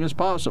anything is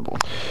possible.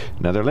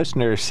 Another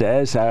listener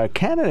says, a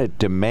candidate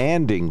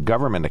demanding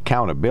government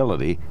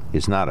accountability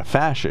is not a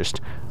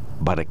fascist,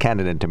 but a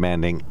candidate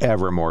demanding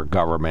ever more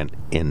government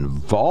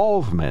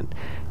involvement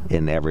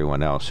in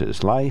everyone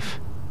else's life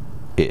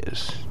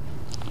is.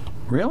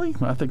 Really?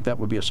 I think that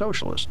would be a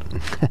socialist.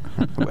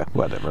 Well,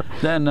 whatever.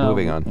 Then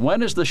Moving on.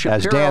 When is the Shapiro?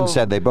 As Dan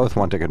said, they both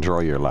want to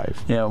control your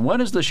life. Yeah, when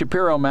is the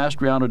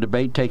Shapiro-Mastriano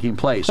debate taking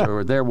place,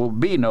 or there will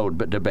be no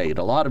debate?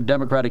 A lot of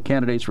Democratic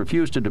candidates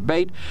refuse to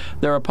debate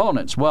their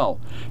opponents. Well,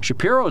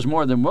 Shapiro is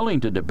more than willing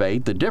to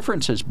debate. The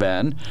difference has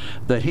been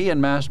that he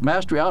and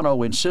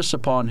Mastriano insists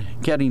upon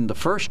getting the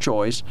first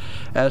choice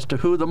as to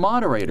who the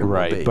moderator will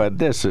be. Right, but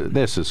this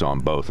is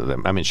on both of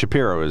them. I mean,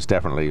 Shapiro is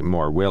definitely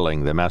more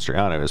willing than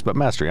Mastriano is, but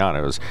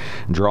Mastriano is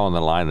drawing the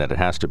line that it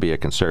has to be a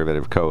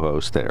conservative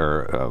co-host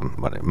or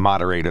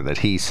moderator that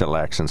he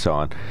selects and so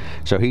on.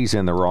 So he's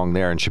in the wrong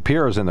there, and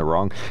Shapiro's in the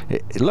wrong.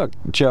 Look,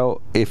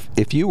 Joe,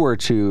 if you were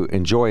to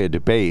enjoy a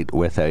debate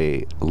with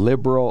a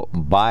liberal,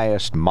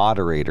 biased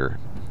moderator,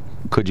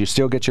 could you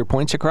still get your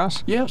points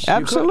across? Yes, you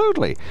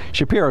absolutely.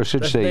 Shapiro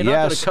should say They're not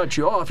going yes. to cut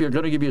you off. You're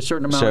going to give you a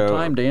certain amount of So,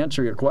 time to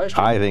answer your question.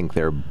 I think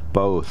they're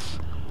both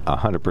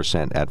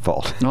 100% at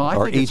fault. No, I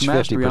or think it's each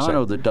 50%.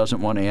 Mastriano that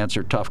doesn't want to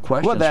answer tough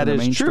questions. Well, that from the is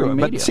mainstream true.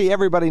 media. But see,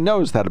 everybody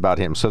knows that about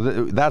him, so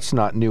that's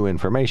not new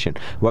information.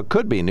 What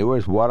could be new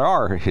is what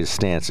are his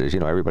stances. You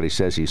know, everybody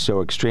says he's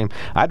so extreme.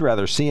 I'd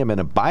rather see him in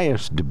a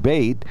biased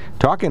debate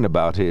talking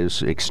about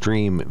his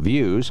extreme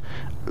views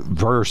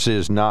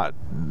versus not,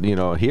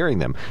 hearing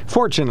them.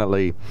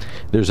 Fortunately,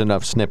 there's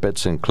enough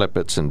snippets and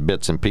clippets and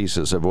bits and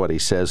pieces of what he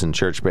says in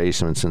church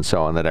basements and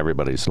so on that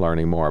everybody's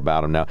learning more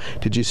about him now.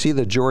 Did you see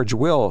the George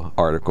Will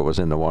article was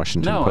in the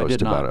Washington No, Post I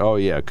did about not. it? Oh,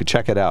 yeah.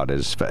 Check it out.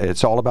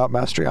 It's all about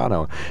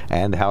Mastriano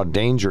and how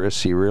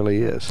dangerous he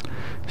really is.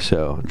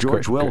 So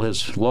George Will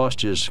has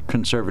lost his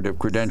conservative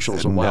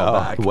credentials a while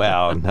back.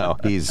 Well, no,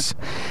 he's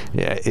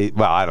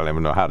I don't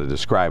even know how to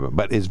describe him,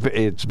 but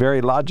it's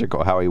very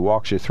logical how he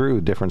walks you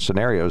through different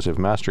scenarios. If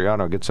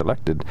Mastriano gets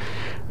elected,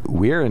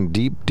 we're in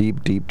deep,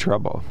 deep, deep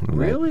trouble.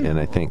 Really? And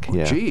I think,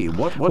 yeah. Gee,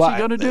 what's he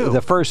going to do?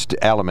 The first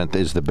element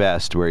is the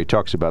best, where he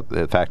talks about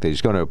the fact that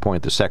he's going to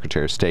appoint the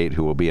Secretary of State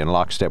who will be in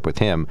lockstep with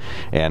him,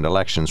 and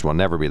elections will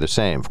never be the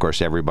same. Of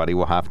course, everybody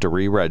will have to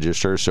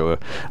re-register. So,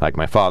 like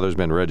my father's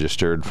been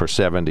registered for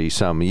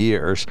 70-some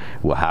years,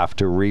 will have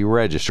to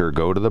re-register,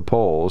 go to the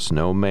polls,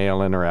 no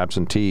mail-in or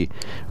absentee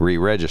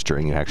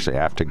re-registering. You actually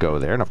have to go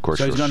there. And, of course,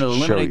 So he's going to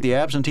eliminate the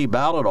absentee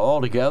ballot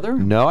altogether?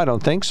 No, I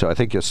don't think so. I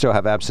think you'll still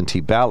have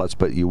absentee ballots,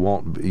 but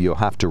you'll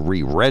have to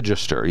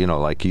re-register,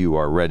 like you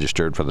are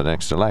registered for the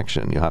next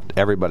election.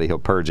 He'll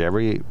purge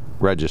every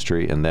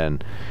registry and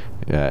then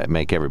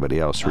make everybody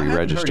else I haven't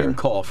re-register. heard him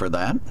call for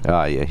that.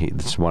 Yeah,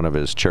 it's one of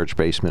his church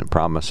basement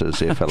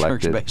promises if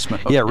elected. Church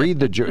basement. Okay. Yeah,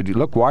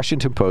 look,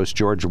 Washington Post,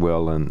 George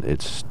Will, and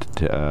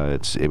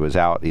it was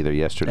out either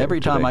yesterday. Every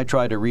or time today. I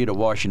try to read a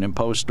Washington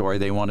Post story,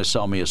 they want to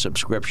sell me a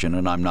subscription,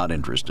 and I'm not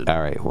interested.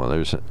 All right. Well,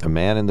 there's a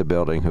man in the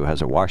building who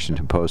has a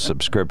Washington Post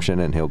subscription,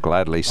 and he'll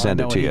gladly send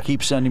it to you. He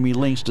keeps sending me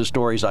links to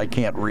stories I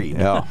can't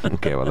read. Oh,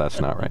 okay. Well, that's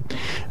not right.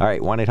 All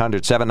right.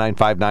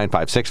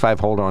 1-800-795-9565.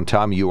 Hold on,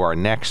 Tom. You are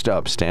next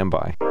up. Stand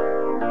by.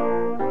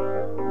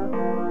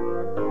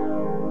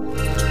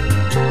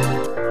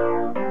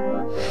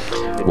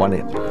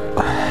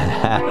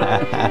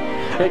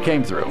 It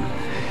came through.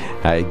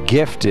 I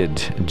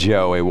gifted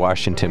Joe a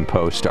Washington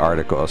Post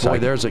article. So Boy,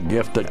 there's a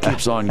gift that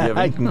keeps on giving.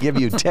 I can give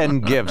you 10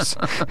 gifts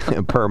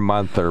per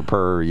month or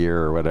per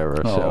year or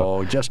whatever.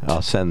 Oh, so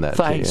I'll send that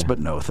to you. Thanks, but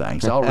no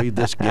thanks. I'll read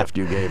this gift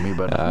you gave me.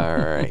 But all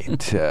right.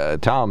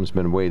 Tom's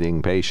been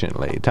waiting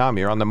patiently. Tom,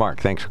 you're on the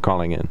mark. Thanks for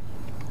calling in.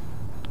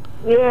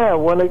 Yeah,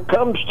 when it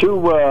comes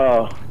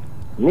to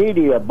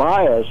media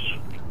bias,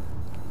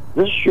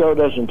 this show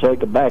doesn't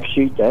take a back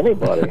seat to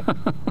anybody.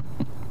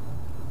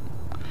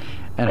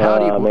 And how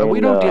do you? We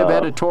don't give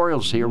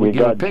editorials here. We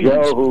give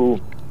opinions.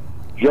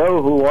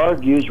 Joe who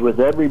argues with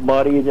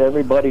everybody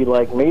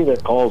like me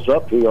that calls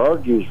up, he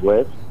argues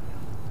with.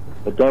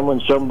 But then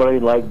when somebody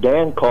like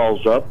Dan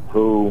calls up,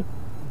 who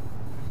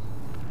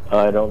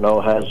I don't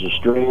know has the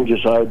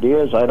strangest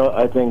ideas,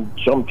 I think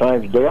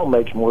sometimes Dale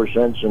makes more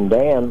sense than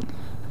Dan.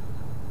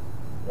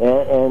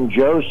 And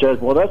Joe says,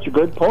 "Well, that's a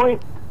good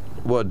point."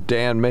 Well,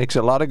 Dan makes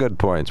a lot of good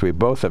points. We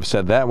both have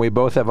said that, and we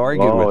both have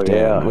argued with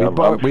Dan. Yeah,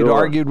 We've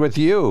argued with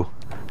you.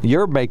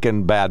 You're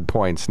making bad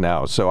points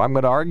now, so I'm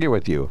going to argue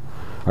with you.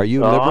 Are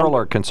you liberal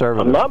or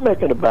conservative? I'm not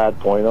making a bad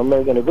point. I'm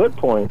making a good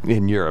point.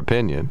 In your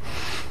opinion.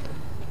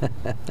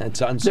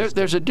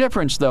 There's a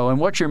difference, though, and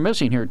what you're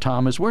missing here,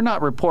 Tom, is we're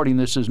not reporting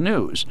this as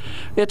news.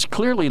 It's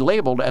clearly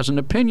labeled as an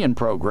opinion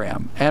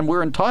program, and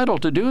we're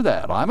entitled to do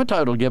that. I'm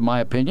entitled to give my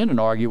opinion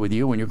and argue with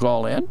you when you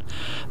call in.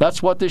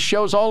 That's what this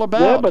show's all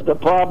about. Yeah, but the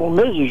problem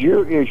is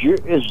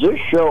this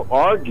show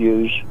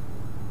argues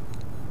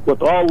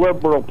with all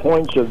liberal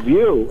points of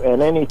view,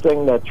 and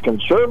anything that's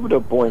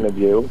conservative point of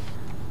view.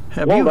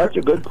 That's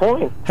a good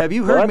point. Have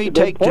you heard me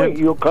take?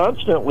 You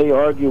constantly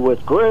argue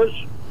with Chris.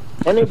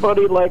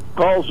 Anybody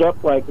calls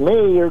up like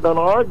me, you're going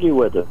to argue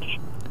with us.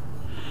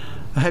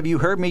 Have you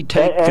heard me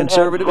take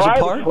conservatives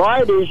apart?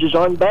 Fridays is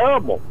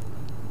unbearable.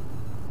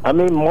 I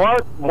mean,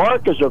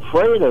 Mark is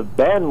afraid of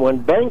Ben. When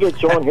Ben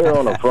gets on here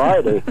on a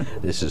Friday,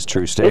 this is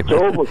true statement.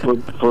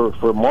 It's over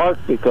for Mark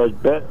because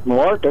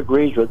Mark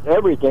agrees with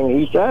everything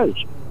he says.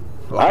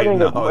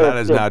 That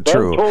is not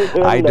true.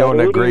 I don't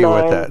agree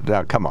with that.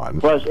 Now, come on.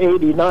 Plus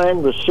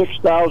 89 was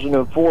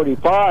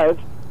 6,045.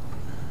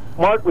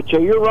 Mark would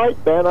say, "You're right,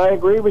 Ben. I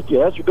agree with you.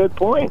 That's a good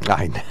point."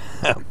 I know.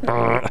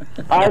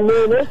 I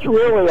mean, it's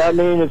really. I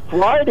mean, it's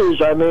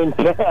Fridays. I mean,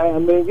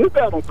 you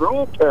got a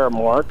grow pair,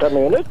 Mark. I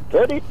mean, it's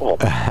pitiful.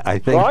 I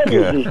think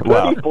Fridays is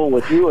pitiful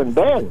with you and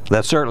Ben.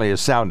 That certainly is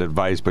sound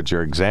advice, but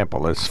your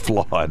example is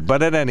flawed.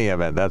 But in any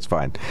event, that's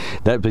fine.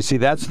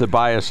 That's the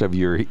bias of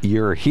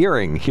your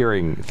hearing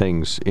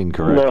things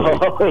incorrectly.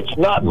 No, it's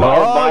not my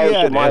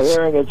bias of my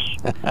hearing.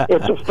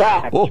 It's a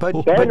fact.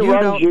 But Ben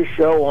runs his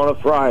show on a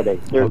Friday.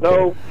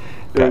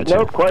 There's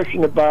no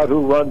question about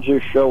who runs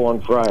this show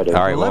on Friday.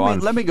 All right,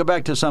 let me go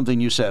back to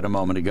something you said a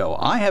moment ago.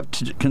 I have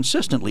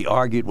consistently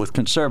argued with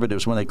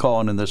conservatives when they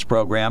call in this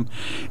program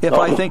if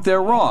I think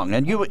they're wrong.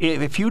 And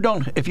if you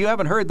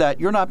haven't heard that,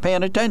 you're not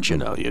paying attention.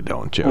 No, you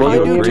don't, Joe.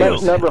 Well, you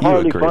must never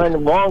hardly find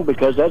them wrong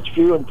because that's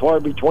few and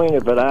far between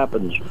if it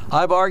happens.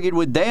 I've argued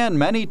with Dan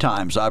many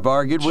times. I've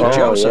argued with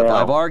Joseph. Yeah.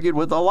 I've argued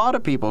with a lot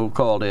of people who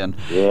called in.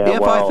 Yeah,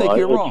 I think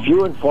you're wrong. It's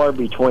few and far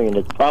between.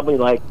 It's probably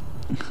like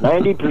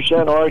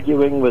 90%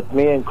 arguing with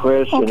me and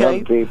Chris and other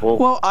people.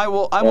 Well, I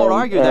won't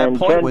argue that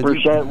point with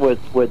you. And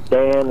 10% with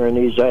Dan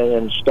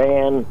and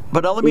Stan.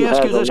 But let me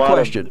ask you this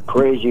question: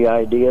 crazy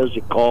ideas. He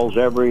calls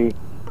every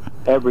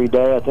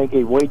day. I think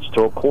he waits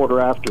till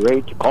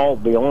 8:15 to call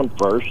me on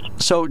first.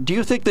 So, do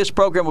you think this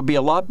program would be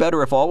a lot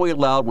better if all we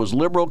allowed was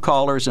liberal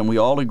callers and we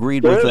all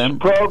agreed with them?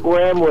 This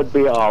program would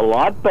be a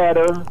lot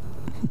better.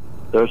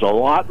 There's a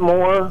lot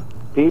more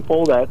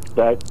people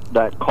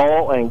that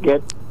call and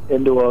get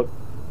into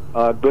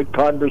good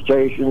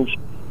conversations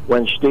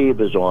when Steve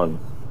is on.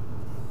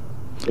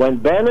 When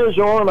Ben is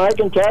on, I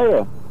can tell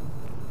you,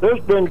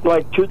 there's been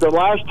the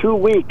last 2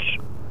 weeks,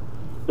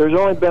 there's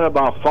only been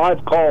about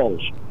 5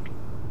 calls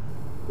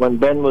when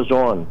Ben was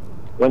on.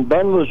 When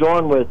Ben was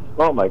on with,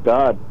 oh my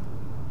God,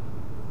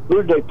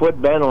 who did they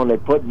put Ben on? They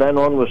put Ben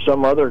on with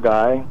some other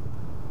guy.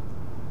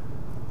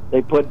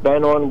 They put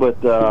Ben on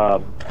with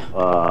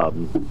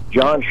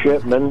John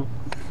Shipman.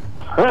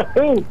 I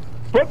mean,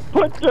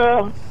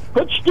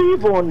 put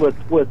Steve on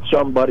with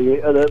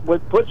somebody.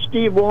 Put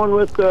Steve on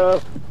with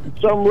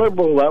some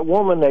liberal, that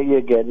woman that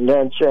you get,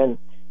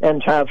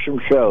 and have some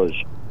shows.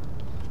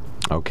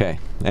 Okay.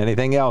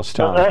 Anything else,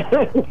 Tom?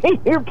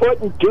 You're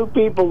putting two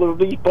people,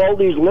 all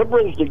these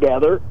liberals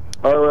together,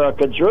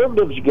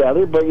 conservatives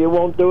together, but you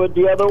won't do it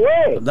the other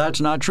way.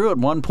 That's not true. At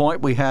one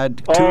point, we had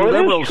two it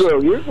liberals. Is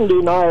true. You can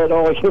deny it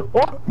all you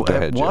want.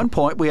 At one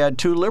point, we had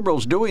two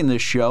liberals doing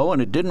this show,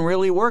 and it didn't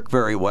really work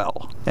very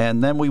well.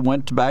 And then we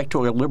went back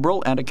to a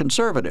liberal and a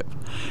conservative,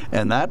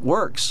 and that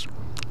works.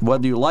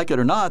 Whether you like it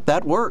or not,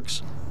 that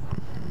works.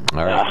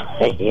 All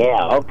right.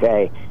 Yeah,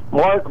 okay.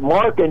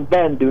 Mark and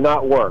Ben do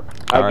not work.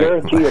 I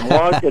guarantee you,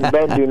 Mark and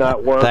Ben do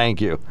not work. Thank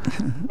you.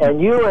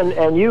 And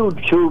you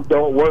two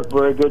don't work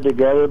very good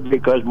together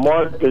because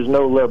Mark is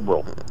no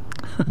liberal.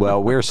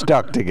 Well, we're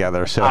stuck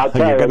together, so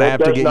you're going to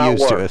have to get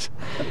used to it.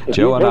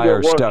 Joe and I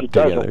are stuck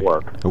together.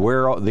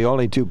 We're the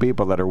only two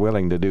people that are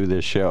willing to do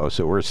this show,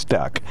 so we're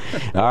stuck.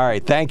 All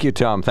right. Thank you,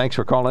 Tom. Thanks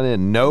for calling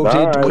in. Noted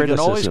criticism. We can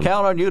always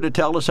count on you to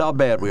tell us how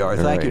bad we are.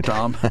 Thank you,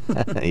 Tom.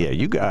 Yeah,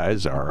 you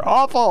guys are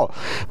awful,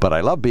 but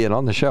I love being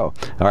on the show.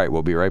 All right,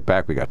 we'll be right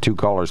back. We got two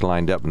callers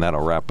lined up, and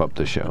that'll wrap up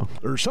the show.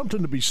 There's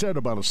something to be said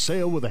about a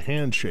sale with a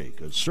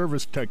handshake, a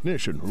service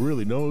technician who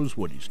really knows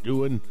what he's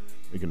doing.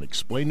 They can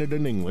explain it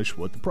in English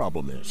what the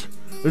problem is.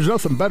 There's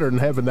nothing better than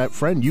having that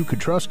friend you could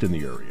trust in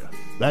the area.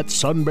 That's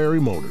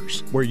Sunbury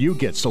Motors, where you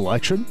get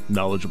selection,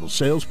 knowledgeable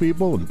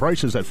salespeople, and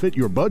prices that fit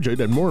your budget,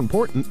 and more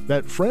important,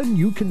 that friend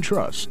you can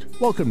trust.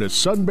 Welcome to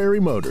Sunbury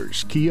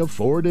Motors, Kia,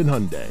 Ford, and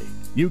Hyundai.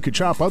 You could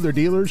shop other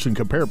dealers and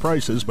compare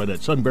prices, but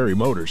at Sunbury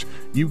Motors,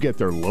 you get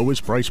their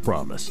lowest price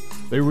promise.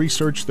 They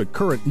research the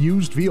current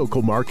used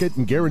vehicle market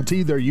and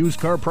guarantee their used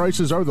car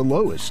prices are the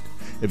lowest.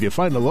 If you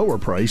find a lower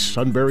price,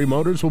 Sunbury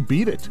Motors will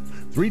beat it.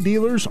 3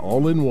 dealers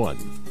all in one.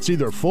 See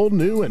their full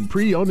new and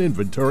pre-owned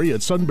inventory at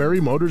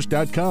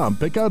sunburymotors.com.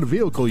 Pick out a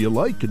vehicle you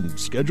like and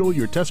schedule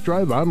your test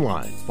drive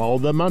online. Follow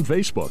them on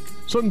Facebook.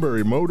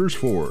 Sunbury Motors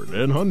Ford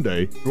and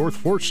Hyundai,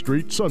 North 4th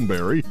Street,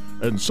 Sunbury,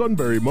 and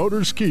Sunbury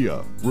Motors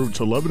Kia, routes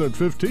 11 and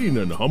 15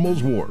 in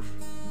Hummel's Wharf.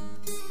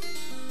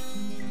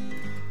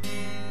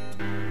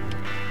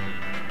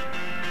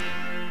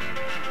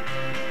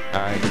 All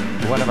right.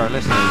 One of our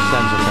listeners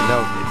sends us a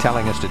note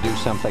telling us to do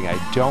something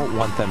I don't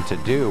want them to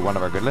do. One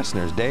of our good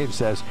listeners, Dave,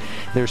 says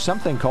there's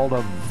something called a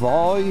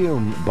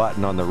volume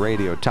button on the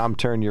radio. Tom,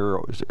 turn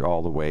yours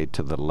all the way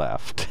to the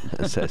left,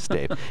 says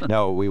Dave.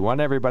 No, we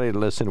want everybody to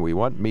listen. We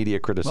want media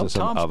criticism of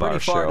our show. Tom's pretty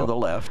far to the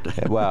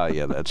left. Well,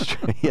 yeah, that's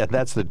true. Yeah,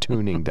 that's the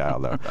tuning dial,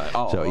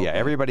 though. Yeah,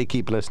 everybody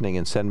keep listening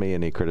and send me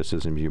any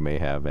criticisms you may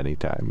have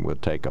anytime. We'll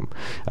take them.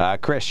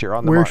 Chris, you're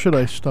on the Where mark. should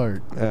I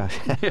start?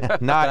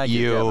 Not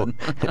you.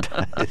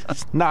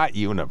 It's not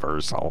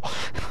universal.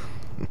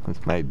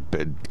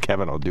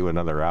 Kevin will do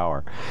another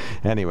hour.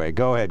 Anyway,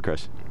 go ahead,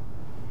 Chris.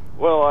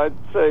 Well, I'd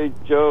say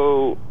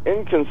Joe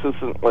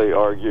inconsistently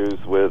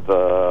argues with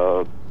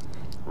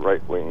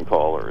right-wing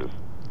callers.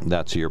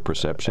 That's your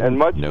perception? And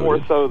much more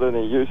so than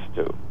he used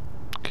to.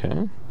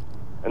 Okay.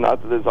 And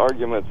not that his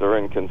arguments are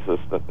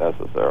inconsistent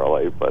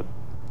necessarily, but...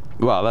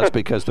 Well, that's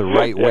because the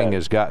right wing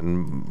has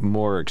gotten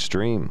more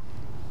extreme.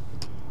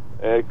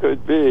 It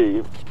could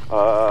be.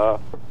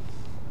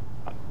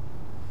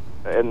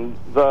 And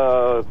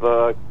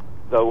the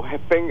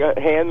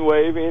hand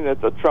waving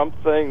at the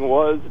Trump thing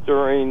was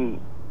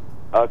during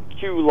a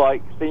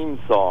Q-like theme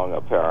song,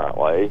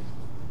 apparently,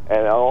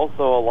 and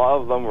also a lot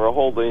of them were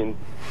holding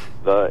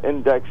the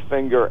index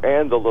finger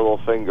and the little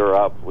finger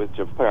up, which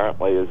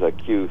apparently is a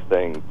Q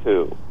thing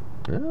too.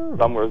 Oh.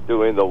 Some were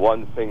doing the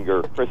one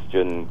finger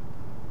Christian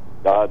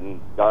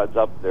God's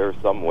up there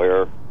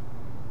somewhere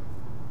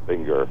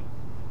finger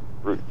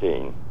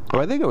routine.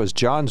 Well, I think it was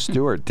Jon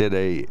Stewart did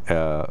a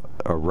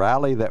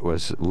rally that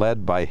was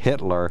led by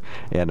Hitler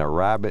and a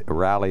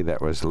rally that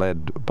was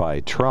led by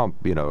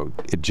Trump,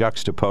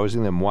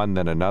 juxtaposing them one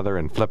then another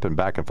and flipping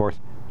back and forth.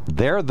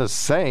 They're the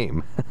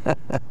same.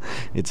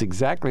 It's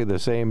exactly the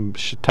same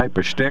type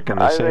of shtick and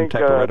the same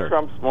type of rhetoric. I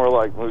think Trump's more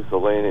like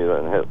Mussolini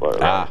than Hitler.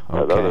 Okay.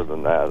 But other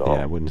than that, yeah,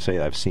 I wouldn't say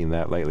I've seen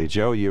that lately.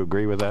 Joe, you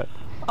agree with that?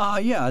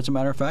 Yeah, as a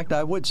matter of fact,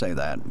 I would say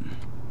that.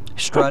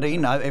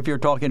 Strutting, if you're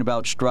talking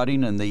about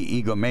strutting and the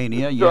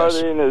egomania, yes.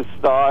 Strutting, his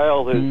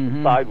style,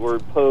 his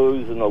sideward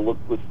pose, and the look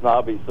with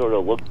snobby sort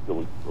of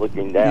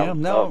looking down. Yeah,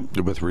 no.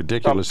 With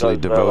ridiculously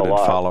devoted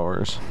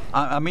followers.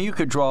 I mean, you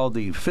could draw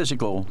the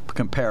physical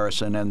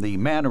comparison and the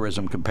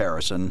mannerism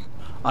comparison.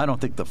 I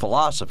don't think the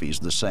philosophy's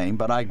the same,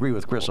 but I agree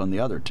with Chris on the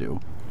other two.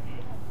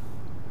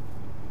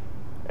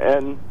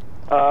 And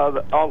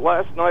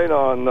last night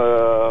on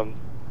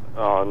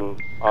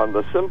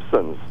The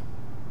Simpsons,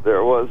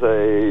 there was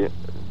a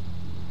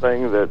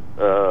thing that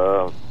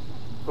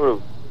sort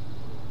of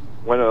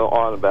went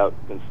on about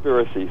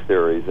conspiracy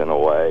theories in a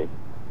way,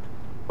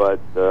 but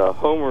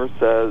Homer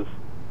says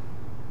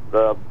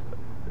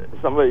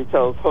somebody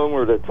tells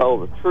Homer to tell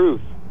the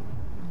truth,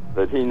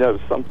 that he knows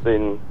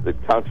something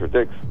that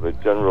contradicts the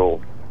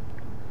general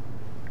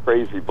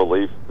crazy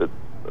belief that's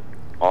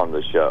on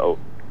the show,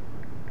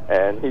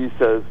 and he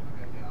says,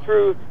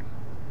 truth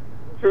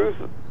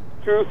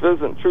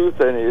isn't truth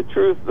any.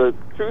 The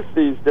truth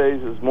these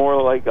days is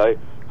more like a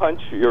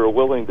hunch you're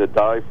willing to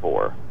die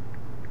for.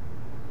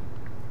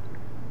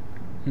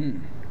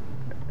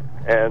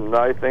 And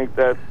I think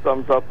that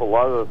sums up a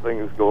lot of the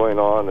things going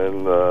on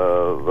in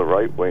the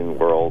right-wing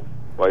world.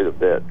 quite a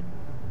bit.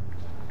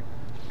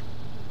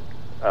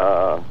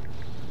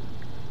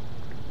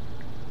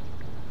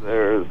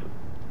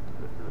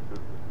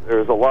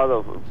 There's a lot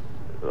of,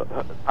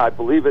 I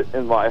believe it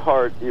in my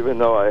heart, even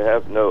though I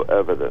have no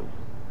evidence.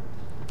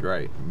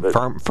 Right.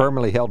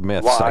 Firmly held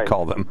myths, I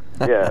call them.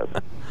 Yes.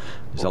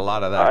 There's a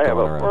lot of that going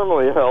around. I have a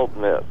firmly held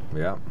myth.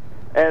 Yeah.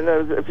 And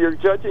if you're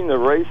judging the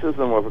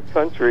racism of a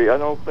country, I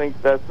don't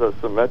think that's a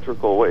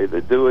symmetrical way to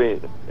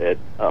doing it.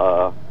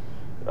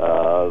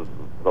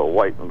 The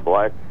white and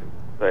black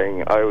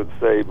thing, I would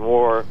say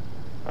more,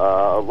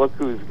 look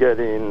who's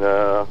getting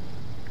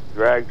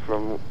dragged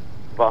from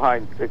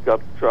behind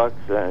pickup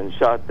trucks and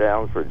shot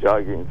down for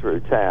jogging through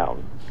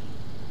town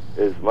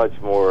is much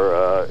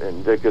more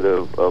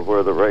indicative of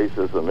where the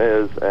racism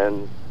is.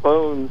 And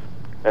phones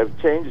have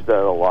changed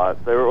that a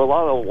lot. There are a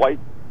lot of white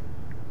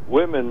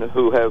women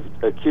who have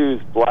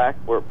accused black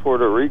or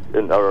Puerto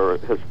Rican or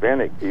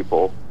Hispanic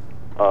people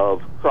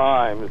of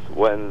crimes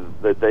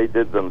that they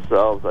did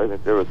themselves. I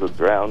think there was a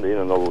drowning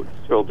in the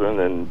children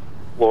in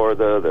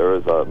Florida. There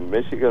was a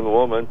Michigan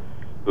woman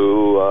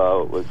who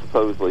was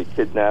supposedly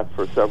kidnapped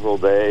for several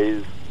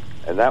days,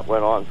 and that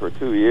went on for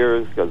 2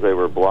 years because they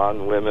were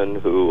blonde women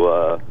who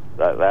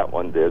that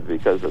one did,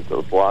 because it's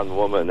a blonde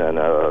woman and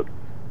a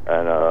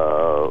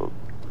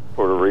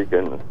Puerto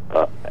Rican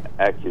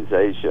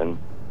accusation.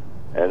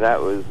 And that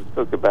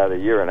took about a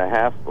year and a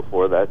half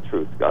before that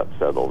truth got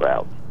settled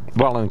out.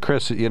 Well, and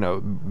Chris,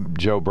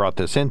 Joe brought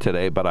this in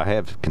today, but I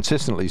have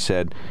consistently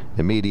said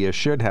the media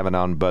should have an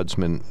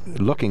ombudsman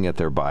looking at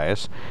their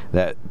bias,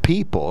 that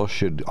people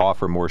should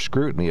offer more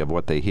scrutiny of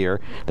what they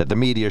hear, that the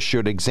media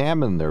should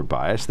examine their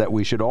bias, that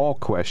we should all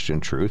question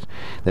truth,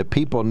 that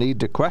people need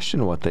to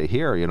question what they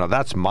hear.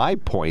 That's my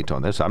point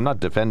on this. I'm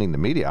not defending the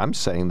media. I'm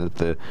saying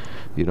that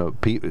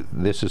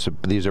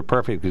these are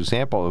perfect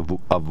examples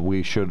of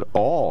we should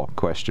all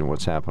question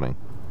what's happening.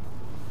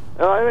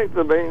 And I think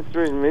the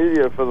mainstream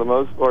media, for the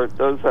most part,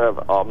 does have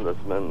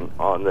ombudsmen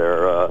on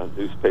their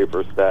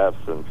newspaper staffs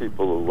and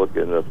people who look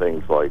into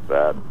things like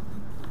that.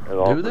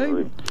 Do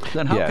they?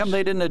 Then how come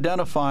they didn't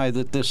identify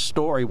that this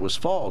story was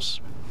false?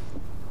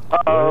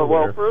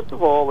 Well, first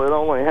of all, it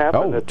only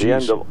happened at the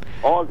end of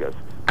August.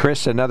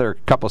 Chris, another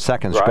couple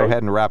seconds. Right? Go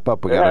ahead and wrap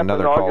up. We got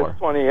another caller.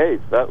 August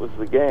 28th. That was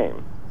the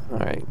game. All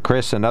right,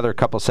 Chris, another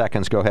couple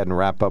seconds. Go ahead and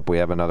wrap up. We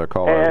have another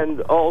caller.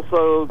 And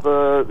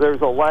also,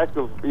 there's a lack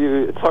of.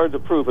 It's hard to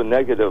prove a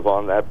negative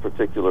on that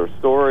particular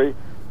story.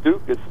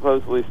 Duke is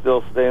supposedly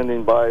still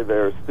standing by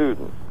their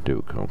students.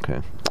 Duke,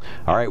 okay.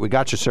 All right, we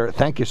got you, sir.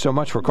 Thank you so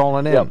much for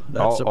calling in. Yep,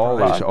 that's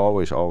surprising.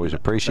 Always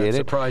appreciate That's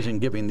it. surprising,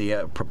 given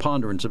the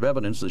preponderance of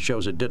evidence that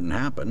shows it didn't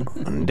happen.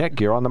 Dick,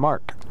 you're on the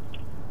mark.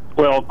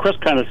 Well, Chris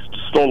kind of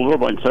stole a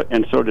little bit,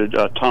 and so did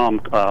Tom.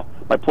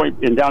 My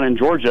point, down in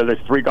Georgia, the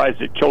three guys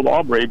that killed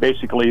Aubrey,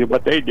 basically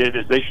what they did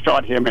is they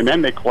shot him, and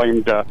then they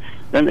claimed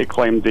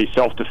the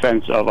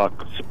self-defense of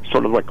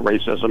sort of like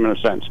racism in a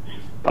sense.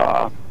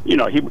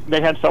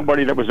 They had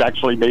somebody that was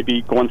actually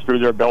maybe going through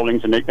their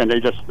buildings, and they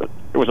just,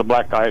 it was a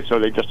black guy, so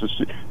they just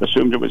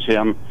assumed it was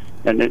him,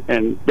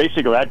 and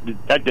basically that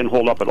didn't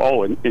hold up at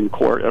all in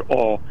court at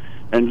all.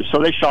 And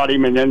so they shot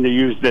him, and then they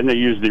used the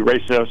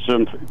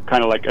racism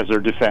kind of like as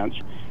their defense.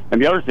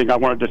 And the other thing I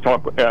wanted to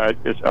talk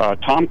is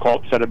Tom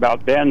said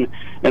about Ben,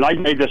 and I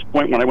made this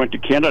point when I went to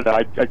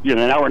Canada. In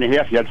an hour and a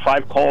half, he had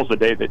 5 calls a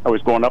day that I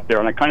was going up there,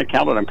 and I kind of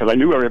counted them because I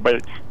knew everybody.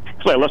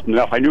 Because I listened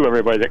enough, I knew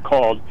everybody that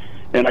called.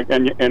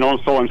 And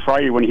also on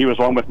Friday when he was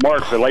on with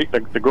Mark,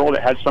 the girl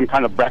that had some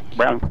kind of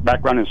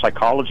background in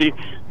psychology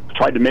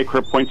tried to make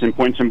her points,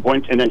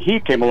 and then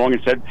he came along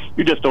and said,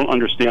 "You just don't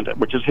understand it,"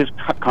 which is his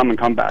common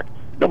comeback.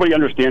 Nobody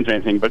understands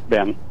anything but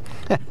Ben.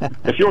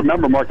 If you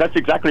remember, Mark, that's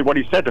exactly what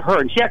he said to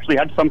her, and she actually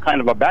had some kind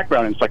of a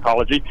background in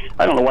psychology.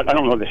 I don't know what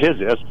his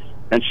is,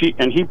 and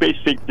he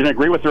basically didn't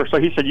agree with her. So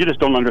he said, "You just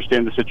don't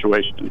understand the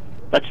situation."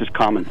 That's his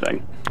common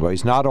thing. Well,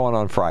 he's not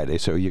on Friday,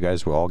 so you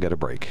guys will all get a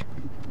break.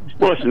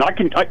 Well, listen,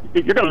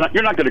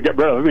 you're not going to get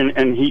rid of him,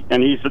 and he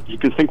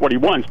can think what he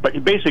wants.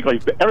 But basically,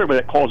 everybody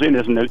that calls in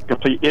isn't a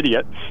complete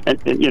idiot, and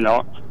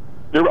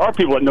there are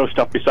people that know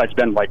stuff besides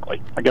Ben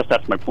Likely. I guess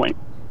that's my point.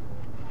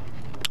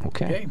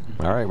 Okay.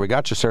 All right, we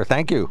got you, sir.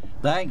 Thank you.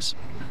 Thanks.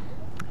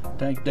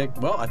 Thank Dick.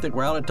 Well, I think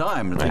we're out of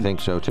time. I think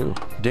so, too.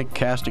 Dick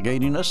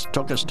castigating us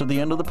took us to the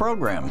end of the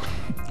program.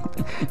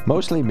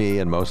 Mostly me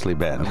and mostly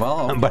Ben.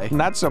 Well, okay. But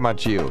not so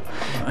much you.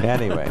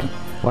 Anyway,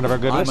 one of our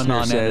good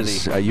listeners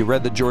says, you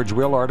read the George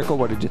Will article.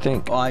 What did you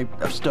think? Well, I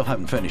still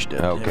haven't finished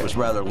it. Okay. It was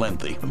rather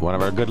lengthy. One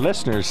of our good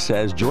listeners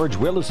says, George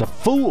Will is a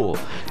fool,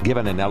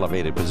 given an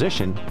elevated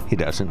position he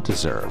doesn't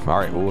deserve. All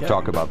right, we'll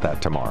talk about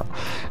that tomorrow.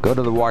 Go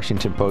to the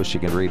Washington Post.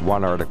 You can read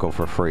one article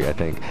for free, I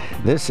think.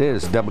 This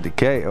is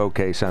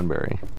WKOK Sunbury.